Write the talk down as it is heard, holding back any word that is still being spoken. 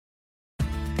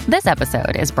This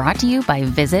episode is brought to you by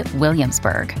Visit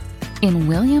Williamsburg. In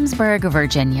Williamsburg,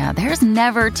 Virginia, there's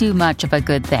never too much of a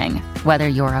good thing. Whether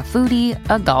you're a foodie,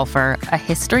 a golfer, a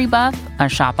history buff, a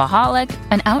shopaholic,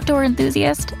 an outdoor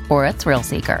enthusiast, or a thrill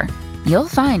seeker, you'll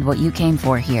find what you came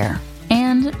for here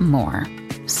and more.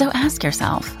 So ask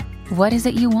yourself, what is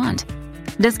it you want?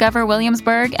 Discover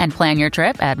Williamsburg and plan your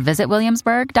trip at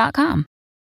visitwilliamsburg.com.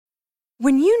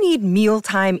 When you need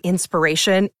mealtime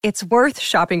inspiration, it's worth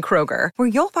shopping Kroger, where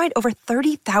you'll find over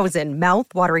 30,000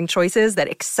 mouth-watering choices that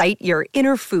excite your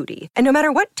inner foodie. And no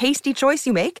matter what tasty choice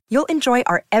you make, you'll enjoy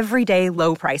our everyday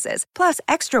low prices, plus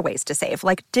extra ways to save,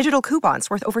 like digital coupons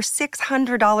worth over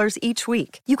 $600 each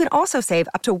week. You can also save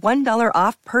up to $1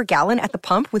 off per gallon at the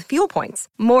pump with fuel points.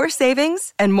 More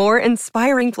savings and more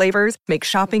inspiring flavors make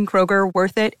shopping Kroger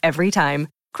worth it every time.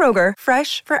 Kroger,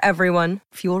 fresh for everyone.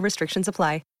 Fuel restrictions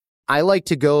apply. I like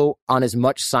to go on as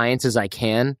much science as I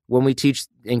can when we teach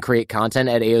and create content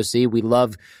at AOC. We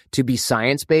love to be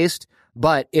science-based,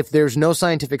 but if there's no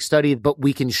scientific study, but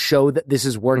we can show that this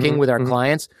is working with our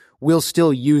clients, we'll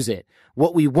still use it.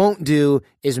 What we won't do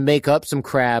is make up some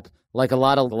crap like a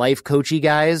lot of life coachy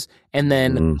guys and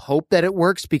then hope that it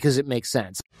works because it makes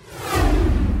sense.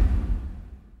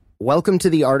 Welcome to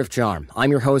The Art of Charm.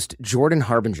 I'm your host, Jordan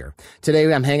Harbinger.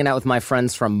 Today, I'm hanging out with my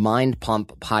friends from Mind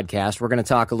Pump Podcast. We're going to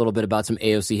talk a little bit about some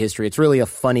AOC history. It's really a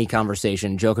funny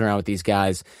conversation, joking around with these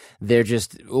guys. They're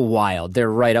just wild. They're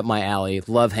right up my alley.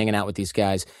 Love hanging out with these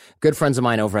guys. Good friends of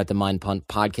mine over at the Mind Pump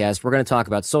Podcast. We're going to talk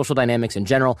about social dynamics in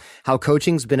general, how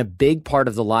coaching's been a big part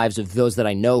of the lives of those that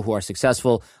I know who are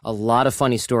successful. A lot of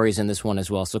funny stories in this one as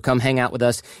well. So come hang out with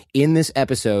us in this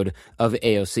episode of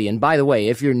AOC. And by the way,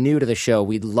 if you're new to the show,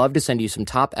 we'd love to send you some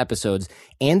top episodes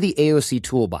and the AOC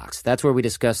Toolbox. That's where we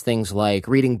discuss things like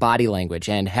reading body language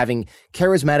and having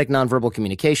charismatic nonverbal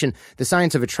communication, the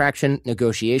science of attraction,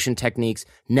 negotiation techniques,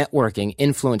 networking,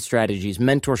 influence strategies,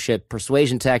 mentorship,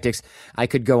 persuasion tactics. I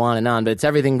could go on, but it's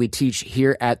everything we teach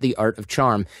here at The Art of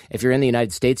Charm. If you're in the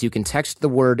United States, you can text the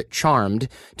word CHARMED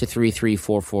to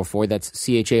 33444. That's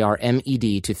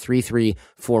CHARMED to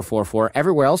 33444.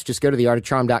 Everywhere else, just go to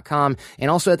theartofcharm.com.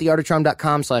 And also at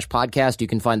theartofcharm.com/podcast, you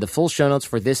can find the full show notes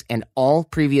for this and all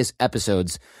previous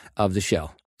episodes of the show.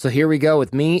 So here we go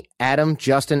with me, Adam,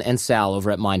 Justin, and Sal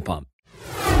over at Mind Pump.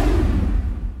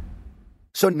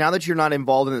 So now that you're not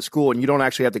involved in the school and you don't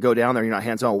actually have to go down there, you're not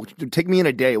hands-on, take me in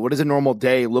a day. What does a normal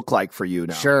day look like for you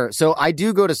now? Sure. So I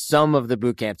do go to some of the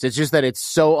boot camps. It's just that it's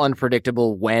so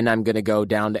unpredictable when I'm going to go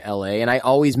down to LA. And I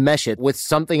always mesh it with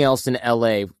something else in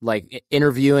LA, like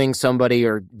interviewing somebody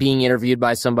or being interviewed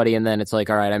by somebody. And then it's like,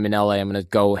 all right, I'm in LA. I'm going to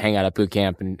go hang out at boot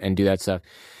camp and do that stuff.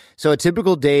 So a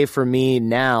typical day for me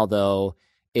now, though,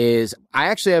 is I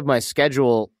actually have my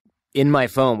schedule in my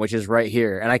phone, which is right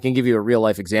here, and I can give you a real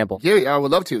life example. Yeah, I would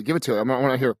love to. Give it to him. I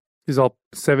want to hear. He's all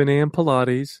 7 a.m.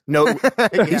 Pilates. No,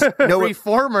 he's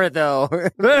reformer though.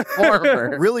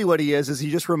 Reformer. Really, what he is he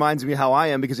just reminds me how I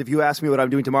am, because if you ask me what I'm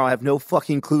doing tomorrow, I have no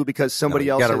fucking clue because somebody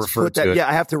else has put that. Yeah,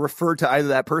 I have to refer to either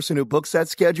that person who books that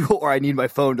schedule, or I need my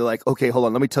phone to like, okay, hold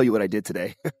on, let me tell you what I did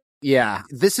today. Yeah,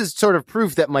 this is sort of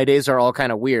proof that my days are all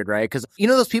kind of weird, right? Because you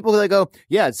know those people that go,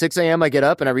 yeah, at 6 a.m. I get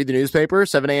up and I read the newspaper,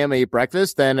 7 a.m. I eat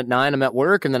breakfast, then at 9 I'm at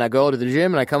work, and then I go to the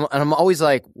gym and I come, and I'm always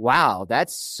like, wow,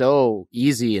 that's so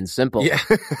easy and simple. Yeah.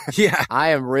 Yeah. I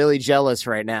am really jealous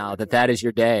right now that is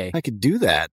your day. I could do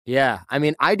that. Yeah. I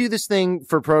mean, I do this thing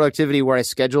for productivity where I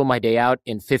schedule my day out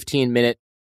in 15-minute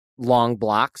long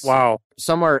blocks. Wow.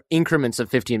 Some are increments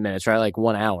of 15 minutes, right? Like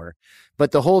 1 hour.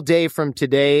 But the whole day from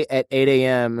today at 8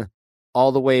 a.m.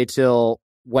 all the way till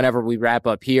whenever we wrap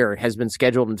up here has been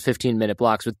scheduled in 15-minute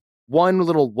blocks with one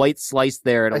little white slice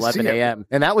there at 11 a.m.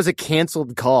 And that was a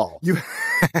canceled call. You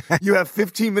have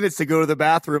 15 minutes to go to the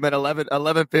bathroom at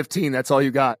 11:15. That's all you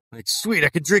got. Like, sweet, I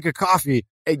could drink a coffee.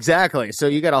 Exactly. So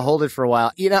you got to hold it for a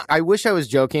while. You know, I wish I was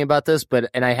joking about this,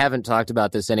 and I haven't talked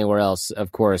about this anywhere else,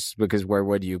 of course, because where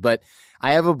would you? But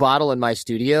I have a bottle in my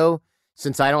studio.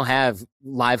 Since I don't have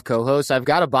live co-hosts, I've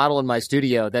got a bottle in my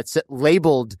studio that's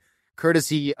labeled,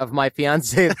 courtesy of my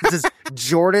fiance, this is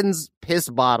Jordan's piss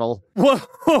bottle. Whoa,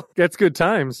 that's good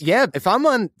times. Yeah, if I'm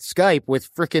on Skype with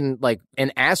freaking like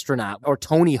an astronaut or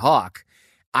Tony Hawk,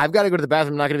 I've got to go to the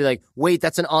bathroom. I'm not going to be like, wait,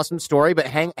 that's an awesome story, but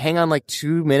hang on like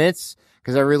 2 minutes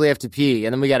because I really have to pee.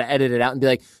 And then we got to edit it out and be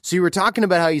like, so you were talking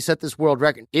about how you set this world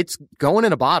record. It's going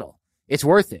in a bottle. It's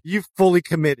worth it. You've fully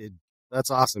committed. That's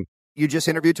awesome. You just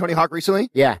interviewed Tony Hawk recently?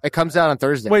 Yeah, it comes out on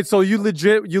Thursday. Wait, so you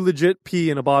legit pee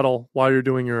in a bottle while you're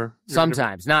doing your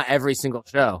Sometimes, not every single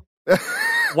show.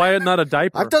 Why not a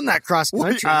diaper? I've done that cross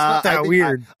country. It's not that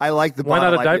weird. I like the Why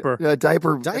bottle. not a diaper? A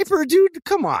diaper, dude.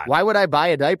 Come on. Why would I buy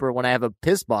a diaper when I have a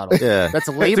piss bottle? Yeah. That's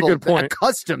labeled good point. a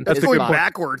custom. That's piss going bottle.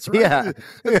 backwards, right? Yeah.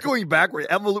 That's going backwards.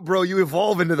 Bro, you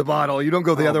evolve into the bottle. You don't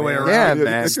go the other way around. Yeah, You're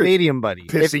man. Stadium buddy.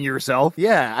 Pissing yourself.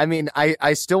 Yeah, I mean,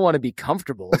 I still want to be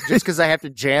comfortable. Just because I have to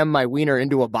jam my wiener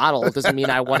into a bottle doesn't mean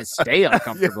I want to stay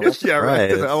uncomfortable. Yeah,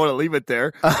 right. Right. I want to leave it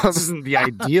there. This isn't the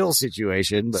ideal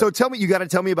situation. But. So you got to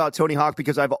tell me about Tony Hawk,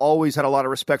 because I've always had a lot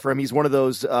of respect for him. He's one of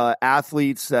those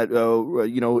athletes that,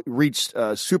 reached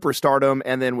superstardom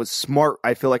and then was smart,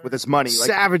 I feel like, with his money. Like,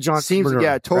 savage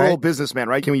entrepreneur. total businessman,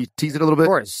 right? Can we tease it a little bit? Of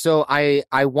course. So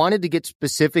I wanted to get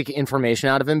specific information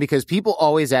out of him because people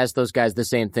always ask those guys the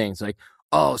same things. Like,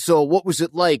 oh, so what was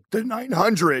it like? The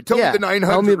 900. Tell me the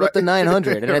 900. Tell me about the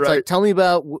 900. And it's Right. like, tell me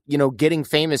about, getting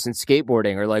famous in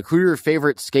skateboarding, or like, who are your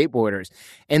favorite skateboarders?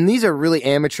 And these are really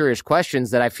amateurish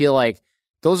questions that I feel like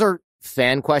those are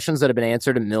fan questions that have been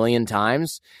answered a million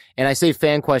times. And I say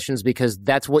fan questions because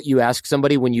that's what you ask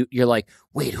somebody when you're like,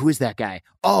 wait, who is that guy?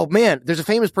 Oh man, there's a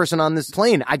famous person on this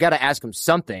plane. I got to ask him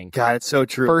something. God, it's so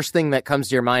true. First thing that comes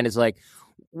to your mind is like,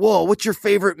 whoa, what's your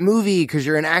favorite movie? Because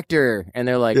you're an actor. And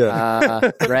they're like,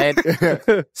 right?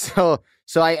 So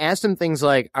I asked him things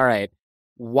like, all right,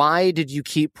 why did you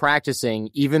keep practicing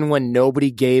even when nobody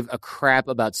gave a crap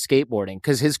about skateboarding?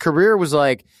 Because his career was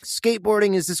like,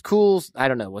 skateboarding is this cool, I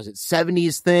don't know, was it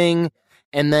 70s thing?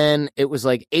 And then it was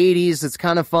like 80s, it's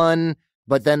kind of fun.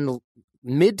 But then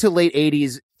mid to late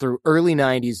 80s through early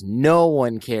 90s, no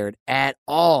one cared at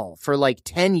all. For like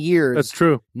 10 years. That's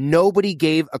true. Nobody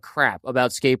gave a crap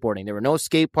about skateboarding. There were no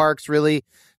skate parks, really.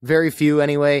 Very few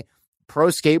anyway. Pro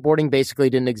skateboarding basically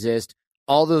didn't exist.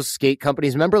 All those skate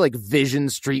companies, remember like Vision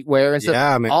Streetwear and stuff?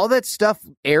 Yeah, man. All that stuff,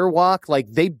 Airwalk, like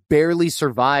they barely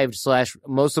survived /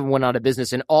 most of them went out of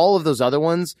business. And all of those other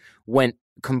ones went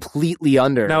completely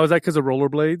under. Now, is that because of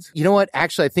rollerblades? You know what?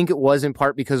 Actually, I think it was in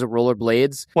part because of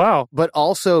rollerblades. Wow. But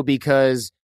also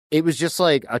because it was just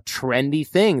like a trendy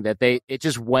thing that it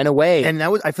just went away. And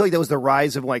I feel like that was the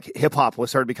rise of like hip hop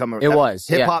started becoming. Hip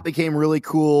hop became really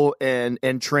cool and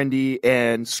trendy,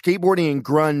 and skateboarding and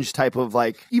grunge type of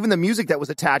like, even the music that was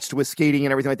attached with skating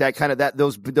and everything like that, kind of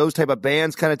those type of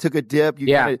bands kind of took a dip.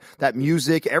 That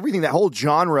music, everything, that whole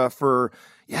genre for,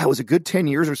 it was a good 10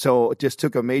 years or so. It just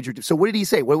took a major dip. So what did he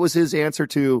say? What was his answer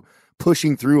to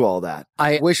pushing through all that?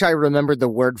 I wish I remembered the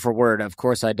word for word. Of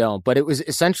course I don't. But it was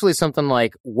essentially something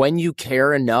like, when you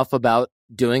care enough about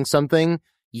doing something,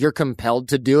 you're compelled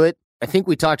to do it. I think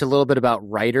we talked a little bit about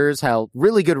writers, how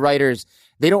really good writers,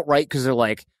 they don't write because they're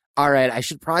like, all right, I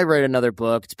should probably write another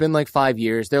book. It's been like 5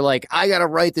 years. They're like, I got to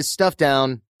write this stuff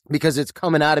down because it's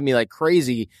coming out of me like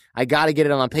crazy. I got to get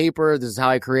it on paper. This is how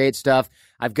I create stuff.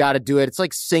 I've got to do it. It's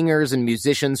like singers and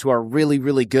musicians who are really,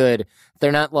 really good.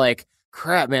 They're not like,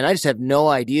 crap, man, I just have no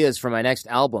ideas for my next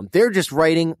album. They're just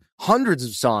writing hundreds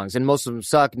of songs, and most of them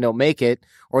suck and don't make it,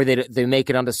 or they make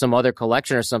it onto some other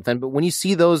collection or something. But when you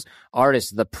see those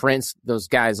artists, the Prince, those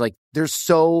guys, like, there's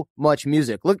so much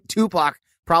music. Look, Tupac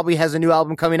probably has a new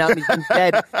album coming out, and he's been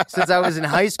dead since I was in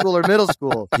high school or middle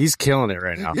school. He's killing it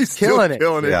right now. He's killing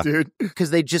it, dude. Because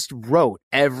they just wrote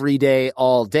every day,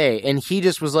 all day. And he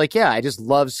just was like, I just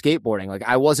love skateboarding. Like,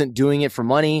 I wasn't doing it for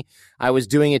money. I was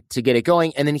doing it to get it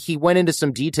going. And then he went into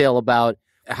some detail about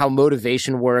how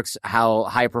motivation works, how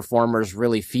high performers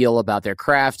really feel about their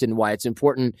craft, and why it's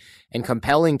important and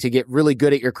compelling to get really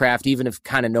good at your craft, even if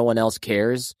kind of no one else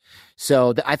cares.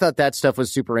 So I thought that stuff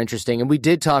was super interesting. And we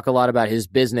did talk a lot about his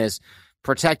business,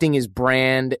 protecting his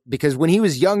brand, because when he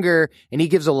was younger, and he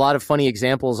gives a lot of funny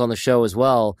examples on the show as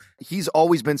well. He's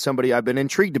always been somebody I've been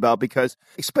intrigued about, because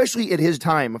especially at his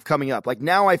time of coming up, like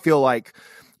now I feel like,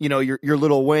 your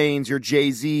Lil Waynes, your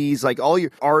Jay-Z's, like all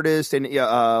your artists, and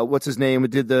what's his name, who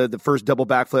did the first double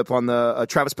backflip on the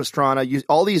Travis Pastrana,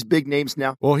 all these big names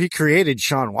now. Well, he created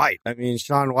Shaun White. I mean,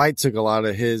 Shaun White took a lot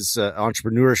of his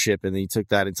entrepreneurship, and he took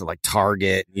that into like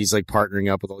Target. He's like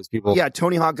partnering up with all these people. Yeah,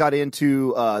 Tony Hawk got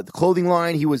into the clothing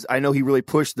line. I know he really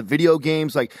pushed the video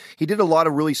games. Like, he did a lot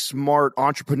of really smart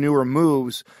entrepreneur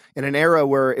moves in an era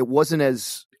where it wasn't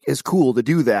as cool to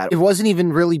do that. It wasn't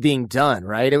even really being done,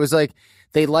 right? It was like,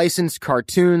 they licensed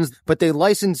cartoons, but they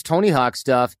licensed Tony Hawk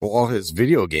stuff. Well, all his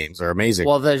video games are amazing.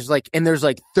 Well, there's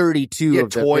 32 of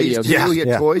the toys. video games.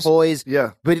 Yeah, Toys.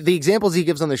 Yeah. But the examples he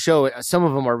gives on the show, some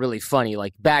of them are really funny,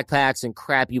 like backpacks and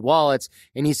crappy wallets.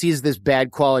 And he sees this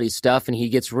bad quality stuff, and he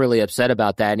gets really upset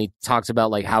about that. And he talks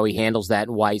about like how he handles that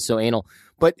and why he's so anal.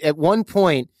 But at one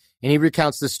point, and he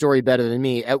recounts the story better than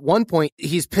me, at one point,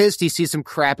 he's pissed. He sees some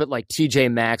crap at like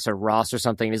TJ Maxx or Ross or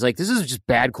something. And he's like, this is just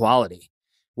bad quality.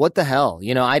 what the hell?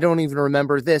 You know, I don't even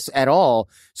remember this at all.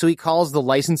 So he calls the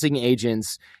licensing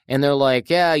agents and they're like,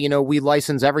 yeah, you know, we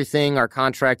license everything. Our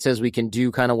contract says we can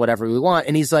do kind of whatever we want.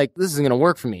 And he's like, this isn't going to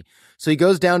work for me. So he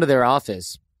goes down to their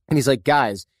office and he's like,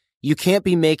 guys, you can't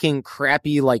be making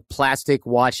crappy like plastic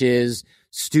watches,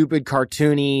 stupid,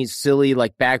 cartoony, silly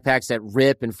like backpacks that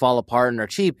rip and fall apart and are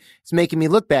cheap. It's making me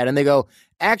look bad. And they go,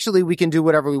 actually, we can do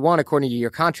whatever we want according to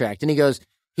your contract. And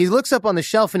he looks up on the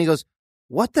shelf and he goes,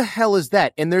 what the hell is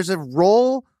that? And there's a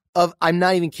roll of, I'm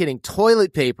not even kidding,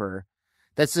 toilet paper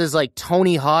that says like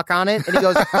Tony Hawk on it. And he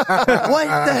goes,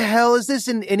 what the hell is this?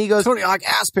 And he goes, Tony Hawk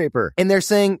ass paper. And they're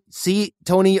saying, see,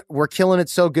 Tony, we're killing it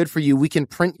so good for you. We can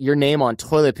print your name on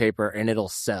toilet paper and it'll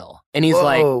sell. And he's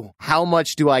like, how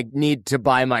much do I need to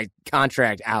buy my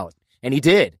contract out? And he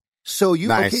did. So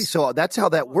so that's how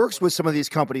that works with some of these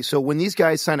companies. So when these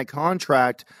guys sign a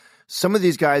contract, some of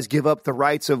these guys give up the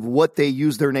rights of what they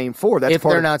use their name for. That's if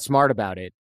they're not smart about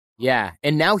it. Yeah.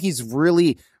 And now he's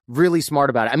really, really smart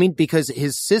about it. I mean, because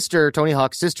his sister, Tony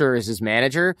Hawk's sister, is his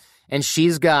manager, and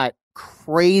she's got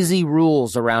crazy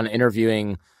rules around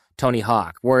interviewing Tony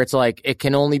Hawk, where it's like, it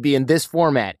can only be in this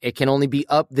format. It can only be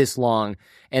up this long.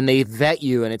 And they vet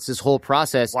you, and it's this whole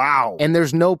process. Wow. And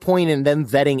there's no point in them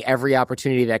vetting every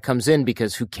opportunity that comes in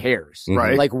because who cares?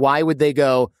 Right. Like, why would they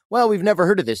go, well, we've never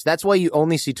heard of this. That's why you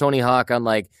only see Tony Hawk on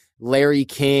like Larry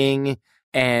King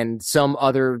and some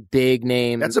other big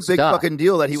name. That's a big fucking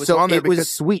deal that he was on there. It was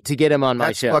sweet to get him on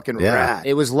my show. That's fucking rad.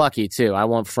 It was lucky too. I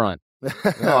won't front.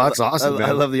 That's awesome, man.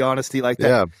 I love the honesty like that.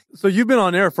 Yeah. So you've been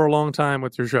on air for a long time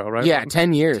with your show, right? Yeah,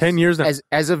 10 years. 10 years now.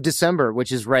 As of December,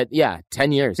 which is right. Yeah,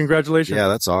 10 years. Congratulations. Yeah,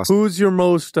 that's awesome. Who's your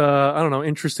most,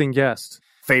 interesting guest?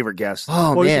 Favorite guest.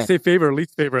 Oh, well, man. you should say favorite or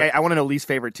least favorite. Hey, I want to know least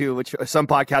favorite too, which some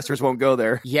podcasters won't go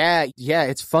there. Yeah,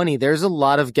 it's funny. There's a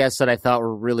lot of guests that I thought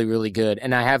were really, really good.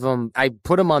 And I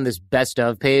put them on this best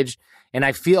of page, and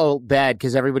I feel bad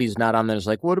because everybody's not on there is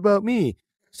like, what about me?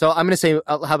 So I'm going to say,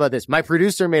 how about this? My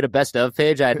producer made a best of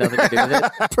page. I had nothing to do with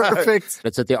it. Perfect.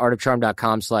 It's at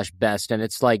theartofcharm.com/best. And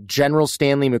it's like General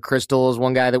Stanley McChrystal is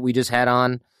one guy that we just had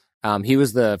on. He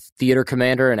was the theater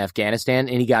commander in Afghanistan,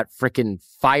 and he got freaking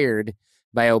fired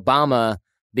by Obama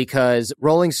because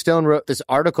Rolling Stone wrote this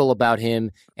article about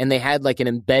him, and they had like an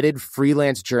embedded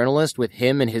freelance journalist with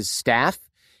him and his staff.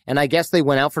 And I guess they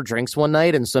went out for drinks one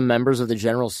night, and some members of the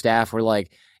general staff were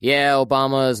like, yeah,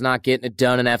 Obama is not getting it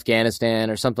done in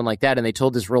Afghanistan or something like that. And they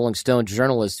told this Rolling Stone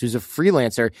journalist who's a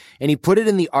freelancer, and he put it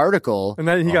in the article. And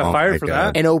then he got fired for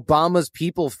that. And Obama's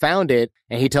people found it,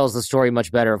 and he tells the story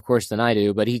much better, of course, than I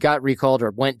do. But he got recalled or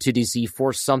went to D.C.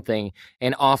 for something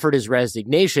and offered his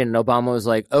resignation. And Obama was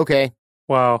like, okay.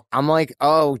 Wow. I'm like,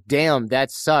 oh, damn,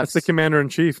 that sucks. That's the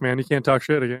commander-in-chief, man. You can't talk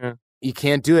shit again. You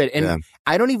can't do it. And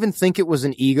I don't even think it was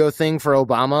an ego thing for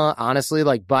Obama, honestly.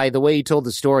 Like, by the way he told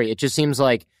the story, it just seems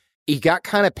like he got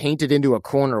kind of painted into a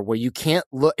corner where you can't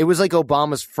look. It was like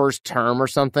Obama's first term or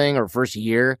something, or first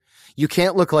year. You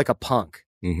can't look like a punk.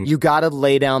 Mm-hmm. You got to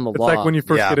lay down the law. It's like when you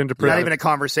first get into prison. Not even a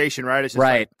conversation, right? It's just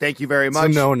like, thank you very much.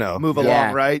 No. Move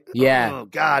along, right? Yeah. Oh,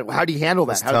 God. How do you handle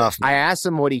that? Tough. I asked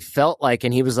him what he felt like,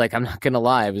 and he was like, I'm not going to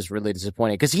lie. I was really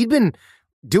disappointed because he'd been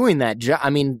doing that job. I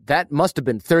mean, that must have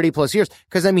been 30 plus years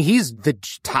because, I mean, he's the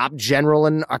top general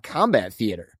in a combat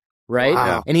theater, right?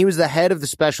 Wow. And he was the head of the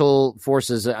Special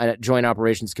Forces, Joint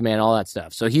Operations Command, all that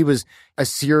stuff. So he was a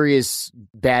serious,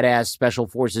 badass Special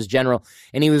Forces general.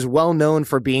 And he was well known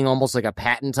for being almost like a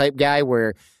Patton type guy,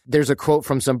 where there's a quote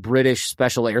from some British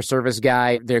Special Air Service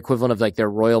guy, the equivalent of like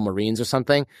their Royal Marines or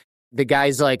something. The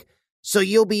guy's like, so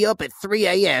you'll be up at 3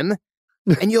 a.m.,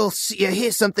 and you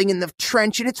hear something in the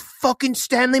trench, and it's fucking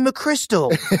Stanley McChrystal.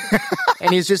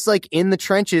 And he's just like in the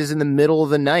trenches in the middle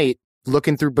of the night,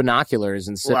 looking through binoculars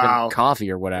and sipping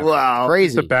coffee or whatever. Wow.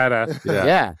 Crazy. It's a badass.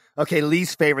 Yeah. Okay,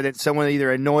 least favorite, that someone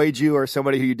either annoyed you or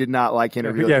somebody who you did not like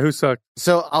interviewing. Yeah, who sucked?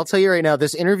 So I'll tell you right now,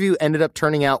 this interview ended up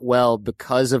turning out well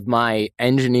because of my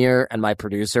engineer and my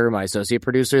producer, my associate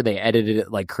producer. They edited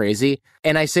it like crazy.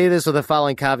 And I say this with the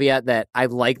following caveat that I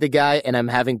like the guy, and I'm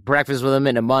having breakfast with him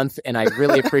in a month, and I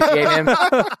really appreciate him.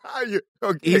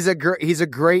 Okay. He's a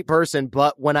great person,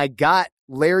 but when I got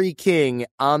Larry King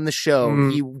on the show,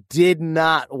 he did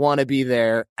not want to be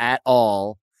there at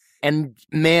all. And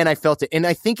man, I felt it. And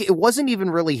I think it wasn't even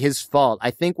really his fault.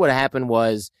 I think what happened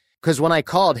was, because when I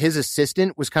called, his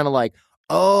assistant was kind of like,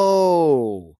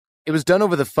 oh, it was done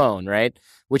over the phone, right?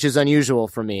 Which is unusual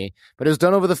for me, but it was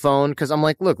done over the phone because I'm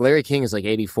like, look, Larry King is like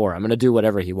 84. I'm going to do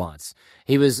whatever he wants.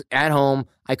 He was at home.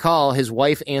 I call, his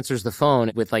wife answers the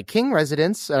phone with like King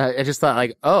residence. And I just thought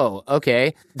like, oh,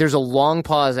 okay. There's a long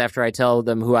pause after I tell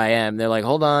them who I am. They're like,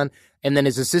 hold on. And then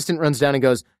his assistant runs down and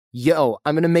goes, yo,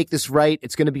 I'm going to make this right.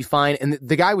 It's going to be fine. And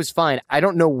the guy was fine. I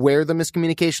don't know where the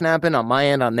miscommunication happened on my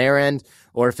end, on their end,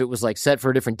 or if it was like set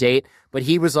for a different date, but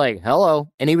he was like,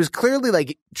 hello. And he was clearly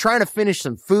like trying to finish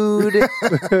some food.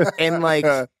 And like,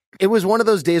 it was one of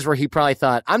those days where he probably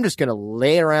thought, I'm just going to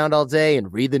lay around all day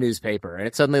and read the newspaper. And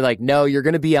it's suddenly like, no, you're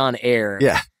going to be on air.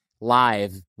 Yeah.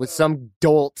 Live with some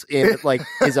dolt in like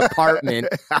his apartment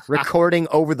recording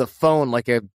over the phone like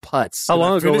a putz. How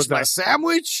long ago was that? My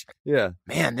sandwich? Yeah.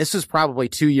 Man, this was probably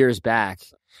 2 years back.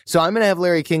 So I'm going to have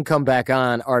Larry King come back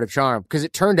on Art of Charm because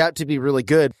it turned out to be really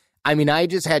good. I mean, I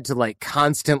just had to like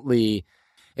constantly,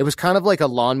 it was kind of like a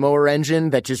lawnmower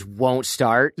engine that just won't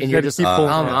start. And you're just like,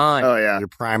 come on. Oh, yeah. You're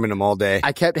priming them all day.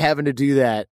 I kept having to do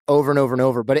that over and over and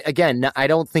over. But again, I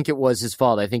don't think it was his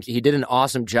fault. I think he did an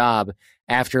awesome job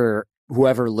after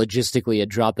whoever logistically had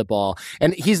dropped the ball.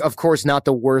 And he's, of course, not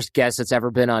the worst guest that's ever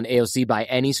been on AOC by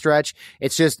any stretch.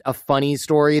 It's just a funny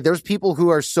story. There's people who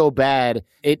are so bad,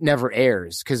 it never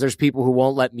airs because there's people who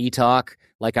won't let me talk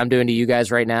like I'm doing to you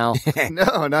guys right now.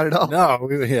 No, not at all. No,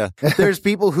 yeah. There's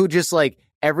people who just like,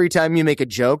 every time you make a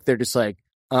joke, they're just like,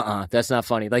 that's not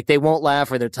funny. Like they won't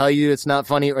laugh or they'll tell you it's not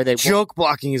funny or they joke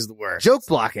blocking is the worst. Joke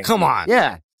blocking. Come on.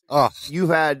 Yeah. Oh, you've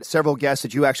had several guests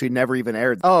that you actually never even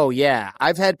aired. Oh, yeah.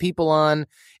 I've had people on,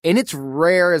 and it's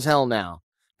rare as hell now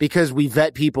because we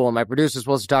vet people and my producer's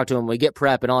supposed to talk to them. We get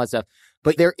prep and all that stuff.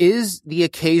 But there is the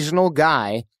occasional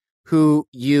guy who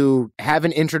you have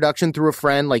an introduction through a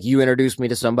friend, like you introduced me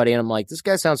to somebody and I'm like, this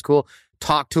guy sounds cool.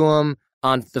 Talk to him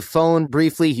on the phone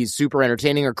briefly. He's super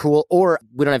entertaining or cool, or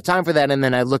we don't have time for that. And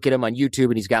then I look at him on YouTube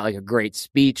and he's got like a great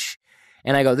speech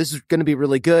and I go, this is going to be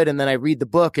really good. And then I read the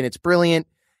book and it's brilliant.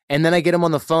 And then I get him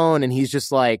on the phone and he's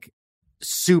just like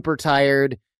super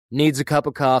tired, needs a cup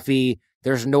of coffee.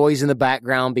 There's noise in the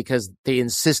background because they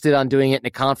insisted on doing it in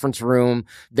a conference room.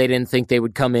 They didn't think they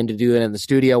would come in to do it in the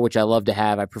studio, which I love to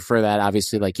have. I prefer that,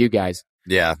 obviously, like you guys.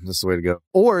 Yeah, that's the way to go.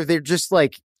 Or they're just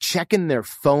like checking their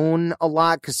phone a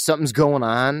lot because something's going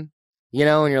on, you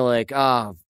know, and you're like,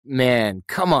 oh, man,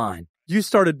 come on. You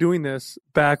started doing this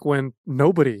back when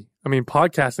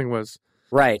podcasting was.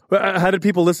 Right. How did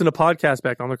people listen to podcasts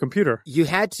back on their computer? You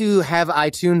had to have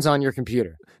iTunes on your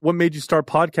computer. What made you start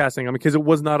podcasting? Because it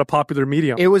was not a popular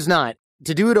medium. It was not.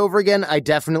 To do it over again, I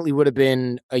definitely would have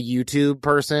been a YouTube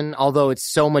person, although it's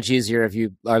so much easier if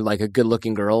you are like a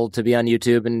good-looking girl to be on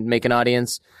YouTube and make an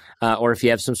audience, or if you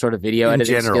have some sort of video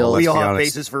editing skills. We all have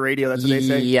faces for radio, that's what they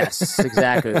say. Yes,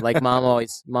 exactly. Like mom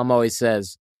always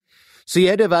says. So you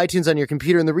had to have iTunes on your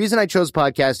computer. And the reason I chose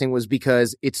podcasting was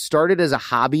because it started as a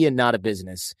hobby and not a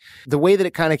business. The way that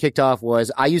it kind of kicked off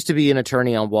was I used to be an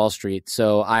attorney on Wall Street.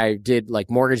 So I did like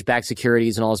mortgage-backed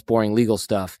securities and all this boring legal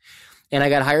stuff. And I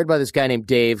got hired by this guy named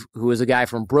Dave, who was a guy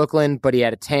from Brooklyn, but he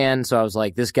had a tan. So I was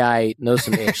like, this guy knows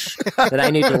some ish that I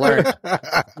need to learn.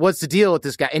 What's the deal with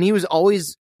this guy? And he was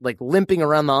always like limping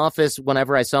around the office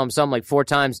whenever I saw him like 4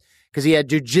 times because he had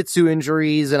jiu-jitsu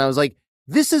injuries. And I was like,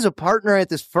 this is a partner at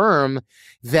this firm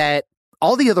that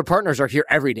all the other partners are here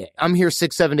every day. I'm here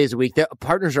 6-7 days a week. The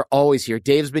partners are always here.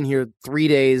 Dave's been here 3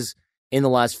 days in the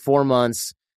last 4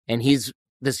 months, and he's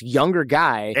this younger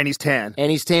guy. And he's tan.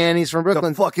 He's from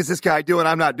Brooklyn. The fuck is this guy doing?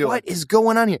 I'm not doing. What is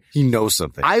going on here? He knows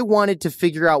something. I wanted to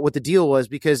figure out what the deal was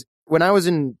because when I was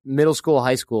in middle school,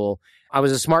 high school, I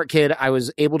was a smart kid. I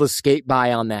was able to skate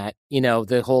by on that,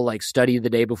 the whole like study the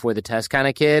day before the test kind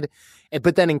of kid.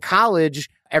 But then in college,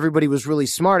 everybody was really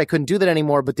smart. I couldn't do that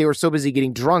anymore, but they were so busy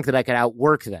getting drunk that I could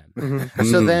outwork them. Mm-hmm.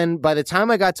 So then by the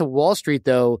time I got to Wall Street,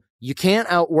 though, you can't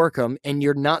outwork them and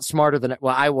you're not smarter than,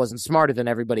 I wasn't smarter than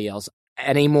everybody else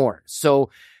anymore. So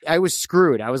I was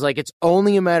screwed. I was like, it's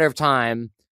only a matter of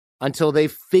time until they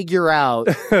figure out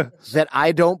that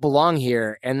I don't belong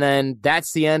here. And then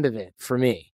that's the end of it for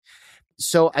me.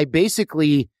 So I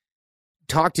basically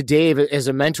talked to Dave as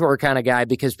a mentor kind of guy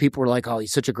because people were like, oh,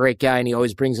 he's such a great guy and he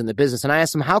always brings in the business. And I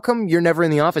asked him, how come you're never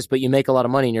in the office, but you make a lot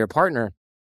of money and you're a partner?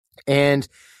 And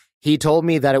he told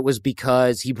me that it was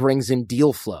because he brings in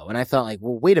deal flow. And I thought like,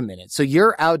 well, wait a minute. So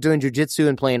you're out doing jiu-jitsu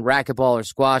and playing racquetball or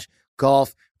squash,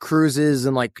 golf, cruises,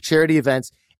 and like charity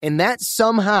events. And that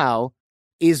somehow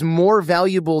is more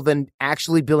valuable than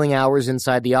actually billing hours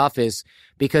inside the office.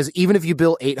 Because even if you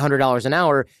bill $800 an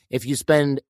hour, if you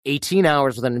spend 18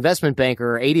 hours with an investment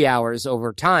banker or 80 hours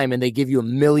over time and they give you $1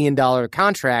 million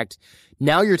contract,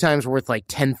 now your time's worth like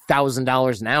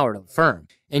 $10,000 an hour to the firm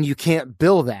and you can't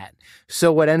bill that.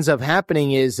 So what ends up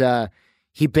happening is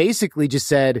he basically just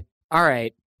said, all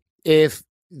right, if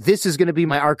this is going to be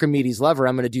my Archimedes lever,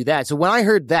 I'm going to do that. So when I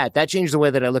heard that changed the way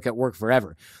that I look at work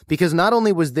forever, because not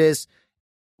only was this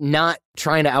not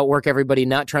trying to outwork everybody,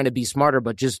 not trying to be smarter,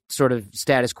 but just sort of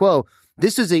status quo.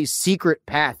 this is a secret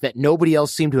path that nobody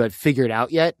else seemed to have figured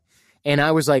out yet. And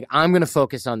I was like, I'm going to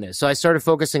focus on this. So I started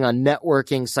focusing on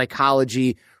networking,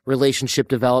 psychology, relationship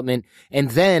development. And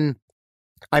then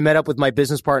I met up with my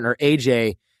business partner,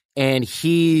 AJ, and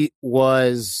he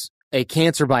was a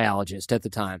cancer biologist at the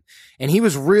time. And he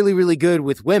was really, really good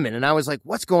with women. And I was like,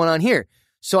 what's going on here?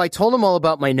 So I told him all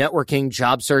about my networking,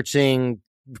 job searching,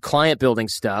 client building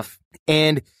stuff.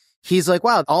 And he's like,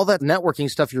 wow, all that networking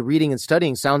stuff you're reading and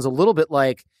studying sounds a little bit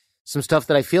like some stuff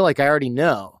that I feel like I already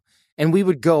know. And we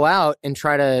would go out and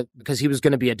try to, because he was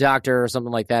going to be a doctor or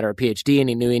something like that, or a PhD, and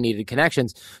he knew he needed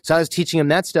connections. So I was teaching him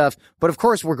that stuff. But of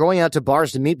course, we're going out to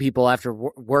bars to meet people after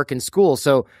work and school.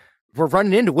 So we're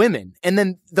running into women. And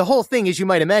then the whole thing, as you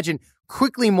might imagine,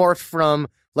 quickly morphed from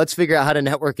let's figure out how to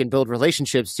network and build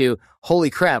relationships to holy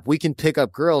crap, we can pick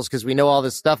up girls because we know all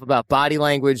this stuff about body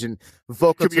language and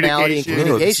vocal tonality and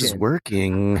communication. Oh, this is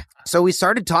working. So we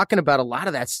started talking about a lot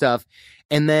of that stuff.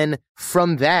 And then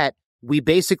from that, we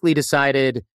basically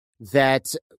decided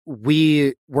that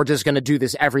we were just going to do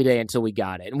this every day until we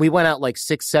got it. And we went out like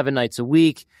 6-7 nights a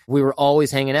week. We were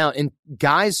always hanging out. And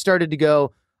guys started to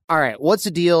go, all right, what's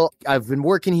the deal? I've been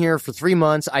working here for 3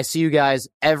 months. I see you guys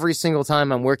every single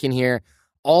time I'm working here.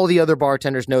 All the other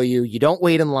bartenders know you. You don't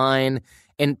wait in line.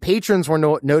 And patrons were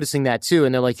noticing that too.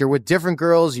 And they're like, you're with different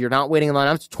girls. You're not waiting in line.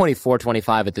 I'm 24,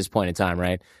 25 at this point in time,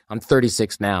 right? I'm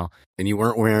 36 now. And you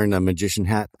weren't wearing a magician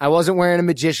hat? I wasn't wearing a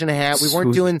magician hat.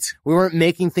 We weren't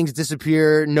making things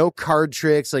disappear. No card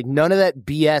tricks. Like none of that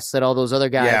BS that all those other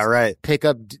guys pick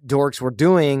up dorks were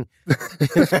doing.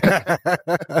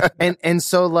 and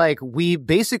so like we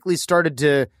basically started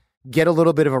to get a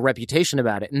little bit of a reputation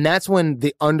about it. And that's when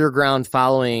the underground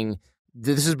following,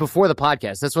 this is before the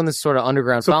podcast. That's when this sort of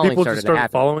underground following started to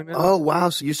happen. Following it? Oh, wow.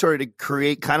 So you started to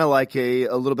create kind of like a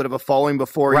little bit of a following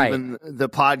before even the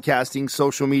podcasting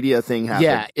social media thing happened.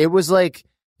 Yeah. It was like,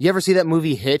 you ever see that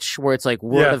movie Hitch where it's like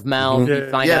word of mouth, you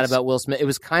find out about Will Smith? It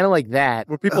was kind of like that.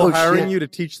 Were people hiring you to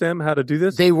teach them how to do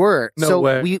this? They were. No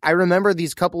way. I remember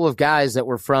these couple of guys that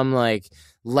were from like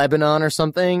Lebanon or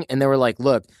something, and they were like,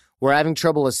 look, we're having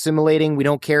trouble assimilating. We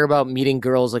don't care about meeting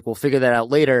girls. Like, we'll figure that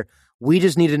out later. We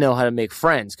just need to know how to make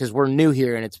friends because we're new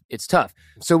here and it's tough.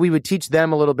 So we would teach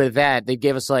them a little bit of that. They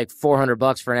gave us like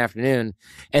 $400 for an afternoon.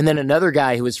 And then another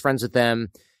guy who was friends with them,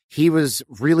 he was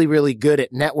really, really good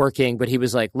at networking, but he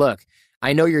was like, look,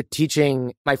 I know you're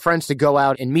teaching my friends to go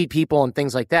out and meet people and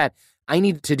things like that. I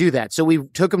need to do that. So we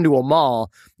took him to a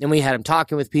mall and we had him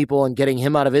talking with people and getting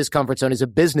him out of his comfort zone. He's a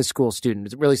business school student.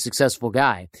 He's a really successful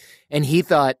guy. And he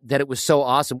thought that it was so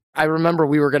awesome. I remember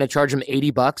we were going to charge him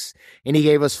 $80 and he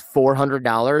gave us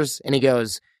 $400 and he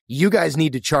goes, you guys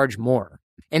need to charge more.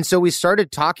 And so we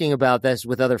started talking about this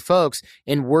with other folks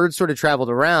and word sort of traveled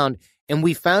around and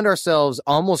we found ourselves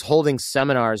almost holding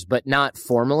seminars, but not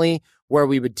formally, where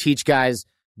we would teach guys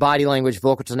body language,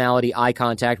 vocal tonality, eye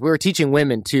contact. We were teaching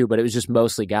women too, but it was just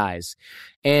mostly guys.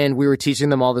 And we were teaching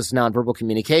them all this nonverbal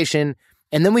communication.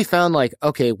 And then we found like,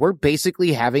 okay, we're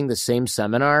basically having the same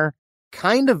seminar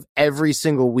kind of every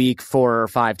single week 4 or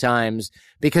 5 times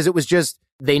because it was just,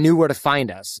 they knew where to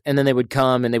find us. And then they would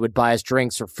come and they would buy us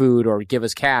drinks or food or give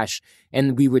us cash.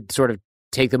 And we would sort of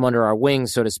take them under our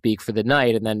wings, so to speak, for the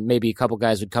night. And then maybe a couple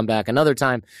guys would come back another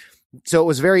time. So it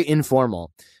was very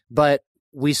informal. But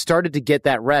we started to get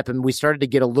that rep and we started to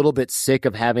get a little bit sick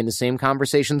of having the same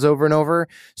conversations over and over.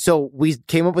 So we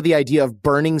came up with the idea of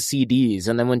burning CDs.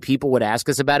 And then when people would ask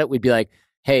us about it, we'd be like,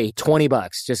 hey,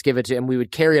 $20, just give it to, and we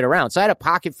would carry it around. So I had a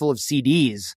pocket full of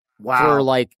CDs for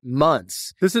like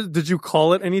months. Did you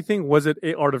call it anything? Was it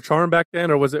Art of Charm back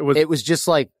then? Or was it? It was just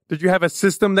like, did you have a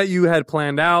system that you had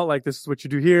planned out? Like, this is what you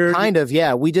do here? Kind of,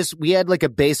 yeah. We had like a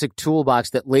basic toolbox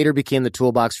that later became the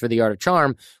toolbox for the Art of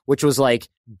Charm, which was like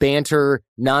banter,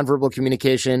 nonverbal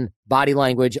communication, body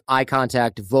language, eye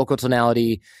contact, vocal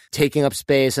tonality, taking up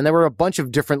space. And there were a bunch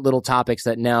of different little topics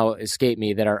that now escape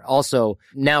me that are also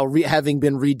now having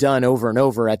been redone over and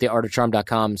over at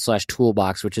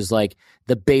theartofcharm.com/toolbox, which is like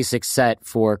the basic set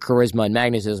for charisma and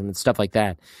magnetism and stuff like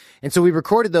that. And so we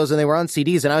recorded those and they were on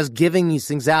CDs and I was giving these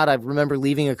things out. I remember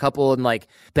leaving a couple in like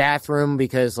bathroom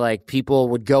because like people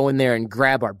would go in there and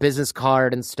grab our business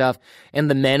card and stuff. And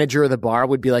the manager of the bar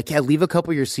would be like, yeah, leave a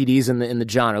couple of your CDs in the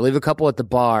John, or leave a couple at the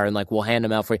bar and like we'll hand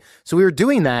them out for you. So we were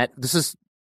doing that. This is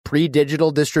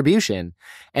pre-digital distribution.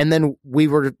 And then we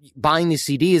were buying these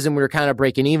CDs and we were kind of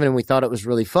breaking even and we thought it was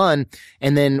really fun.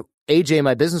 And then AJ,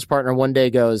 my business partner, one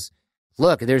day goes,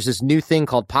 look, there's this new thing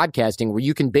called podcasting where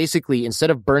you can basically,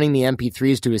 instead of burning the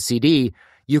MP3s to a CD,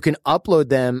 you can upload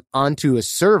them onto a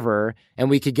server and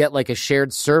we could get like a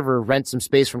shared server, rent some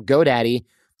space from GoDaddy,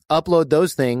 upload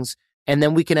those things, And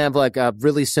then we can have like a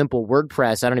really simple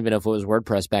WordPress. I don't even know if it was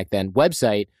WordPress back then,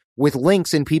 website with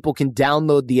links, and people can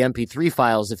download the MP3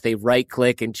 files if they right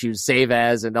click and choose save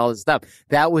as and all this stuff.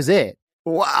 That was it.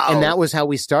 Wow. And that was how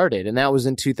we started. And that was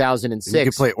in 2006. You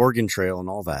could play Oregon Trail and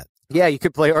all that. Yeah, you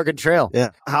could play Oregon Trail.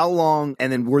 Yeah. How long,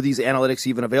 and then were these analytics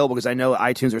even available? Because I know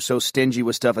iTunes are so stingy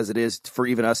with stuff as it is for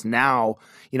even us now.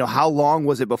 You know, how long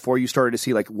was it before you started to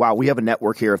see like, wow, we have a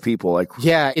network here of people? Like,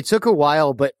 yeah, it took a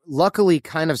while, but luckily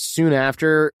kind of soon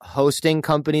after, hosting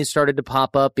companies started to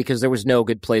pop up because there was no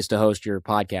good place to host your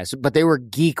podcast. But they were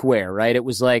geekware, right? It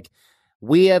was like,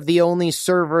 we have the only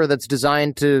server that's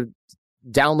designed to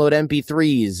download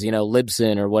MP3s, you know,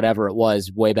 Libsyn or whatever it was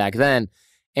way back then.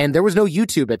 And there was no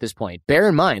YouTube at this point. Bear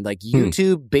in mind, like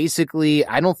YouTube basically,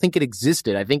 I don't think it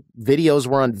existed. I think videos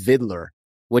were on Vidler,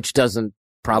 which doesn't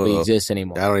probably exist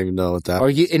anymore. I don't even know what that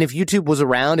And if YouTube was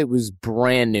around, it was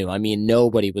brand new. I mean,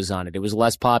 nobody was on it. It was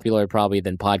less popular probably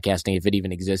than podcasting if it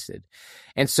even existed.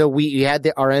 And so we had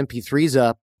our MP3s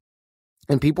up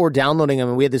and people were downloading them.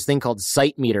 And we had this thing called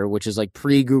SiteMeter, which is like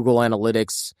pre-Google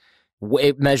Analytics.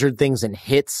 It measured things in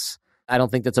hits. I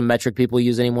don't think that's a metric people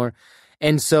use anymore.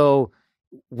 And so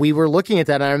we were looking at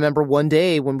that, and I remember one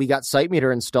day when we got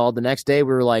SiteMeter installed, the next day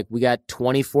we were like, we got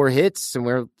 24 hits, and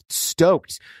we were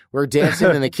stoked. We were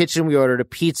dancing in the kitchen. We ordered a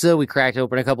pizza. We cracked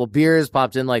open a couple beers,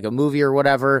 popped in like a movie or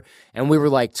whatever, and we were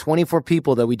like 24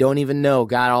 people that we don't even know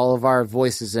got all of our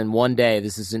voices in one day.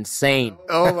 This is insane.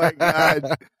 Oh, my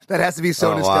God. That has to be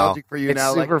so nostalgic for you it's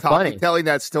now. Super like funny. Telling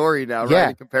that story now,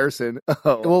 right? In comparison.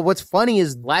 Oh. Well, what's funny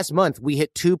is last month we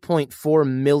hit 2.4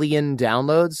 million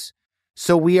downloads.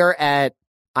 So we are at,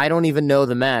 I don't even know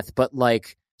the math, but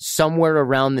like somewhere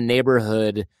around the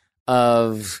neighborhood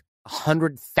of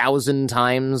 100,000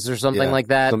 times or something like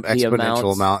that. Some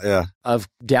exponential amount of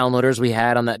downloaders we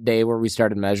had on that day where we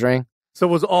started measuring. So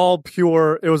it was all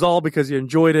pure. It was all because you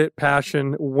enjoyed it,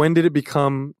 passion. When did it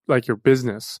become like your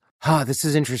business? This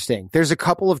is interesting. There's a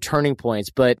couple of turning points,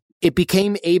 but it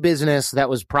became a business that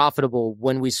was profitable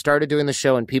when we started doing the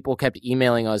show and people kept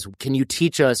emailing us, can you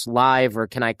teach us live or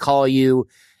can I call you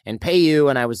and pay you?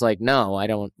 And I was like, no, I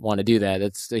don't want to do that.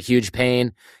 It's a huge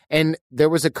pain. And there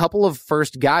was a couple of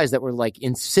first guys that were like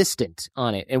insistent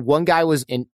on it. And one guy was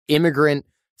an immigrant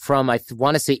from, I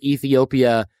want to say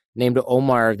Ethiopia, named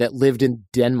Omar, that lived in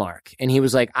Denmark. And he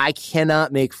was like, I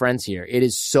cannot make friends here. It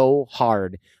is so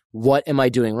hard. What am I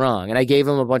doing wrong? And I gave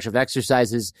him a bunch of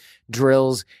exercises,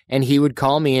 drills, and he would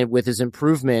call me with his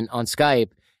improvement on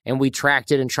Skype, and we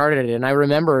tracked it and charted it. And I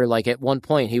remember like at one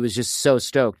point he was just so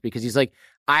stoked because he's like,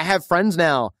 I have friends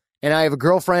now and I have a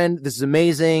girlfriend. This is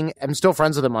amazing. I'm still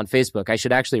friends with him on Facebook. I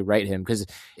should actually write him because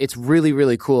it's really,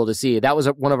 really cool to see. That was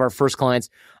one of our first clients.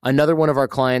 Another one of our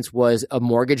clients was a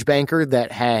mortgage banker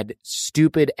that had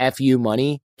stupid FU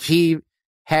money. He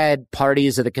had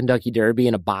parties at the Kentucky Derby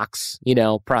in a box, you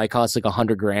know, probably cost like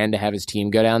 $100,000 to have his team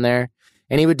go down there.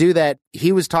 And he would do that.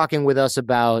 He was talking with us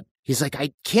about, he's like,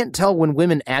 I can't tell when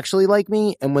women actually like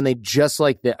me and when they just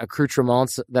like the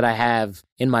accoutrements that I have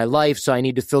in my life. So I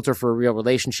need to filter for a real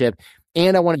relationship.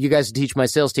 And I wanted you guys to teach my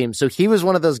sales team. So he was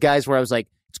one of those guys where I was like,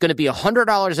 it's going to be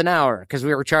 $100 an hour because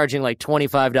we were charging like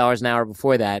 $25 an hour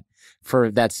before that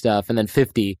for that stuff. And then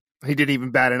 $50. He didn't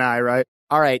even bat an eye, right?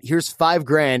 All right, here's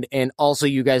 $5,000. And also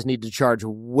you guys need to charge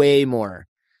way more.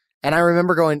 And I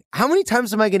remember going, how many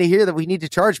times am I going to hear that we need to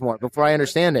charge more before I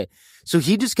understand it? So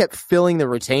he just kept filling the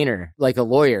retainer like a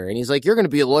lawyer. And he's like, you're going to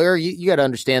be a lawyer. You got to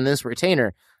understand this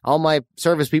retainer. All my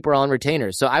service people are on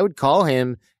retainers. So I would call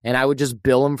him and I would just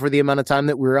bill him for the amount of time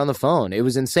that we were on the phone. It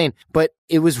was insane. But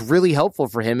it was really helpful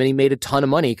for him. And he made a ton of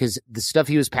money because the stuff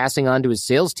he was passing on to his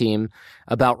sales team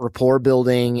about rapport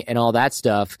building and all that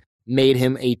stuff made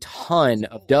him a ton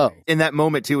of dough. In that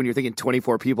moment, too, when you're thinking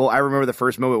 24 people, I remember the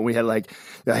first moment when we had like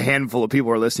a handful of people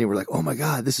were listening. We're like, oh my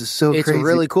God, this is so crazy. It's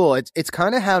really cool. It's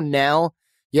kind of how now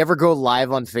you ever go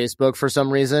live on Facebook for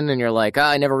some reason and you're like,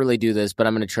 I never really do this, but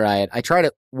I'm going to try it. I tried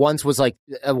it once, was like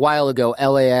a while ago.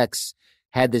 LAX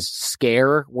had this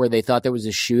scare where they thought there was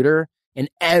a shooter and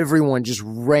everyone just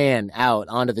ran out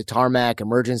onto the tarmac,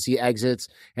 emergency exits.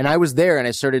 And I was there and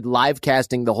I started live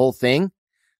casting the whole thing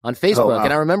on Facebook. Oh, wow.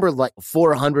 And I remember like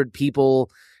 400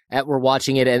 people were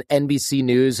watching it, and NBC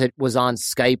News was on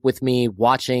Skype with me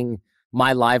watching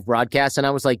my live broadcast. And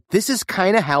I was like, this is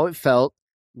kind of how it felt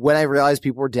when I realized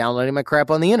people were downloading my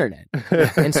crap on the internet.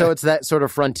 And so it's that sort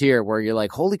of frontier where you're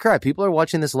like, holy crap, people are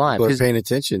watching this live. People are paying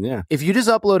attention, yeah. If you just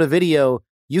upload a video,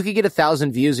 you could get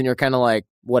 1,000 views and you're kind of like,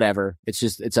 whatever.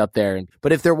 It's up there.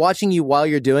 But if they're watching you while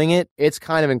you're doing it, it's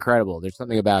kind of incredible. There's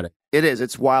something about it. It is.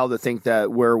 It's wild to think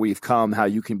that where we've come, how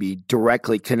you can be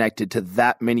directly connected to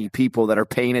that many people that are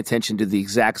paying attention to the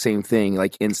exact same thing,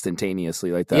 like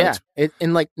instantaneously like that. Yeah.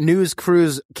 And like news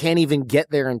crews can't even get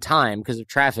there in time because of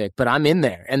traffic, but I'm in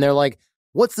there and they're like,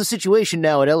 what's the situation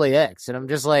now at LAX? And I'm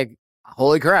just like,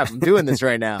 holy crap, I'm doing this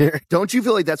right now. Don't you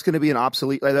feel like that's going to be an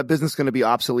obsolete, like that business is going to be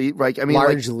obsolete? Right? I mean,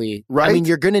 largely, right? I mean,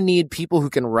 you're going to need people who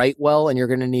can write well and you're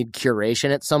going to need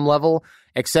curation at some level,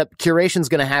 except curation's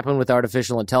going to happen with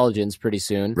artificial intelligence pretty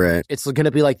soon. Right. It's going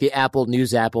to be like the Apple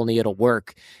News app, only it'll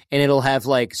work. And it'll have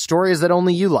like stories that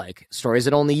only you like, stories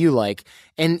that only you like.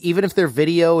 And even if they're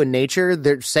video in nature,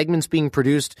 they're segments being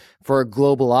produced for a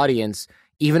global audience.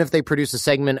 Even if they produce a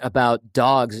segment about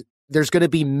dogs, there's going to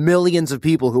be millions of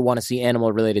people who want to see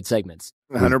animal-related segments.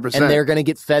 100%. And they're going to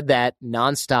get fed that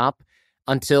nonstop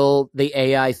until the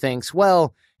AI thinks,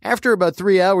 well, after about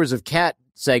 3 hours of cat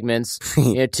segments,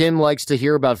 Tim likes to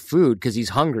hear about food because he's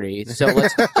hungry. So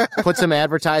let's put some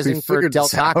advertising for Del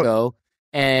Taco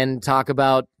and talk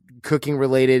about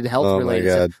cooking-related,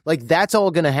 health-related stuff. Like, that's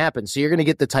all going to happen. So you're going to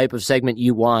get the type of segment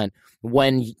you want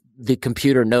when the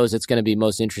computer knows it's going to be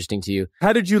most interesting to you.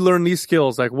 How did you learn these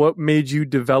skills? Like, what made you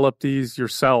develop these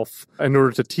yourself in order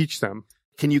to teach them?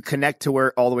 Can you connect to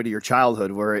where all the way to your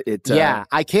childhood where it... Yeah,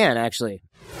 I can, actually.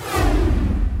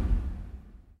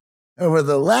 Over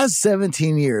the last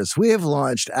 17 years, we have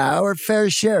launched our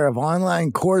fair share of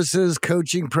online courses,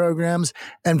 coaching programs,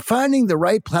 and finding the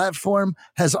right platform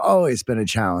has always been a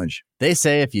challenge. They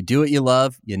say if you do what you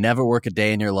love, you never work a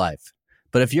day in your life.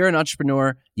 But if you're an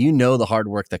entrepreneur, you know the hard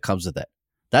work that comes with it.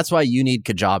 That's why you need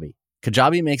Kajabi.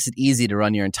 Kajabi makes it easy to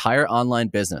run your entire online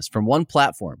business from one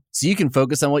platform so you can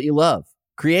focus on what you love,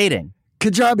 creating.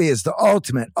 Kajabi is the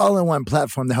ultimate all-in-one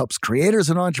platform that helps creators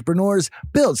and entrepreneurs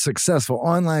build successful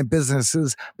online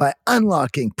businesses by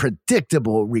unlocking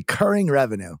predictable, recurring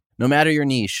revenue. No matter your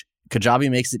niche,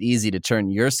 Kajabi makes it easy to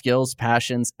turn your skills,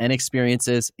 passions, and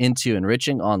experiences into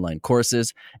enriching online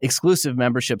courses, exclusive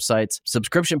membership sites,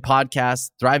 subscription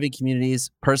podcasts, thriving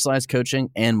communities, personalized coaching,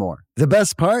 and more. The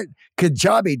best part?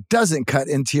 Kajabi doesn't cut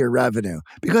into your revenue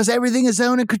because everything is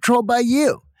owned and controlled by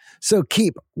you. So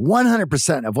keep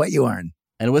 100% of what you earn.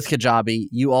 And with Kajabi,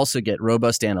 you also get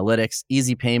robust analytics,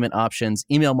 easy payment options,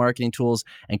 email marketing tools,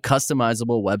 and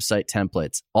customizable website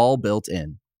templates, all built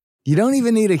in. You don't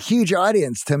even need a huge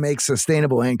audience to make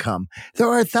sustainable income. There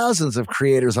are thousands of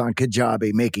creators on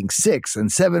Kajabi making 6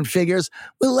 and 7 figures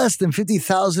with less than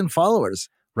 50,000 followers.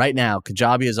 Right now,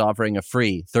 Kajabi is offering a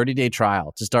free 30-day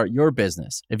trial to start your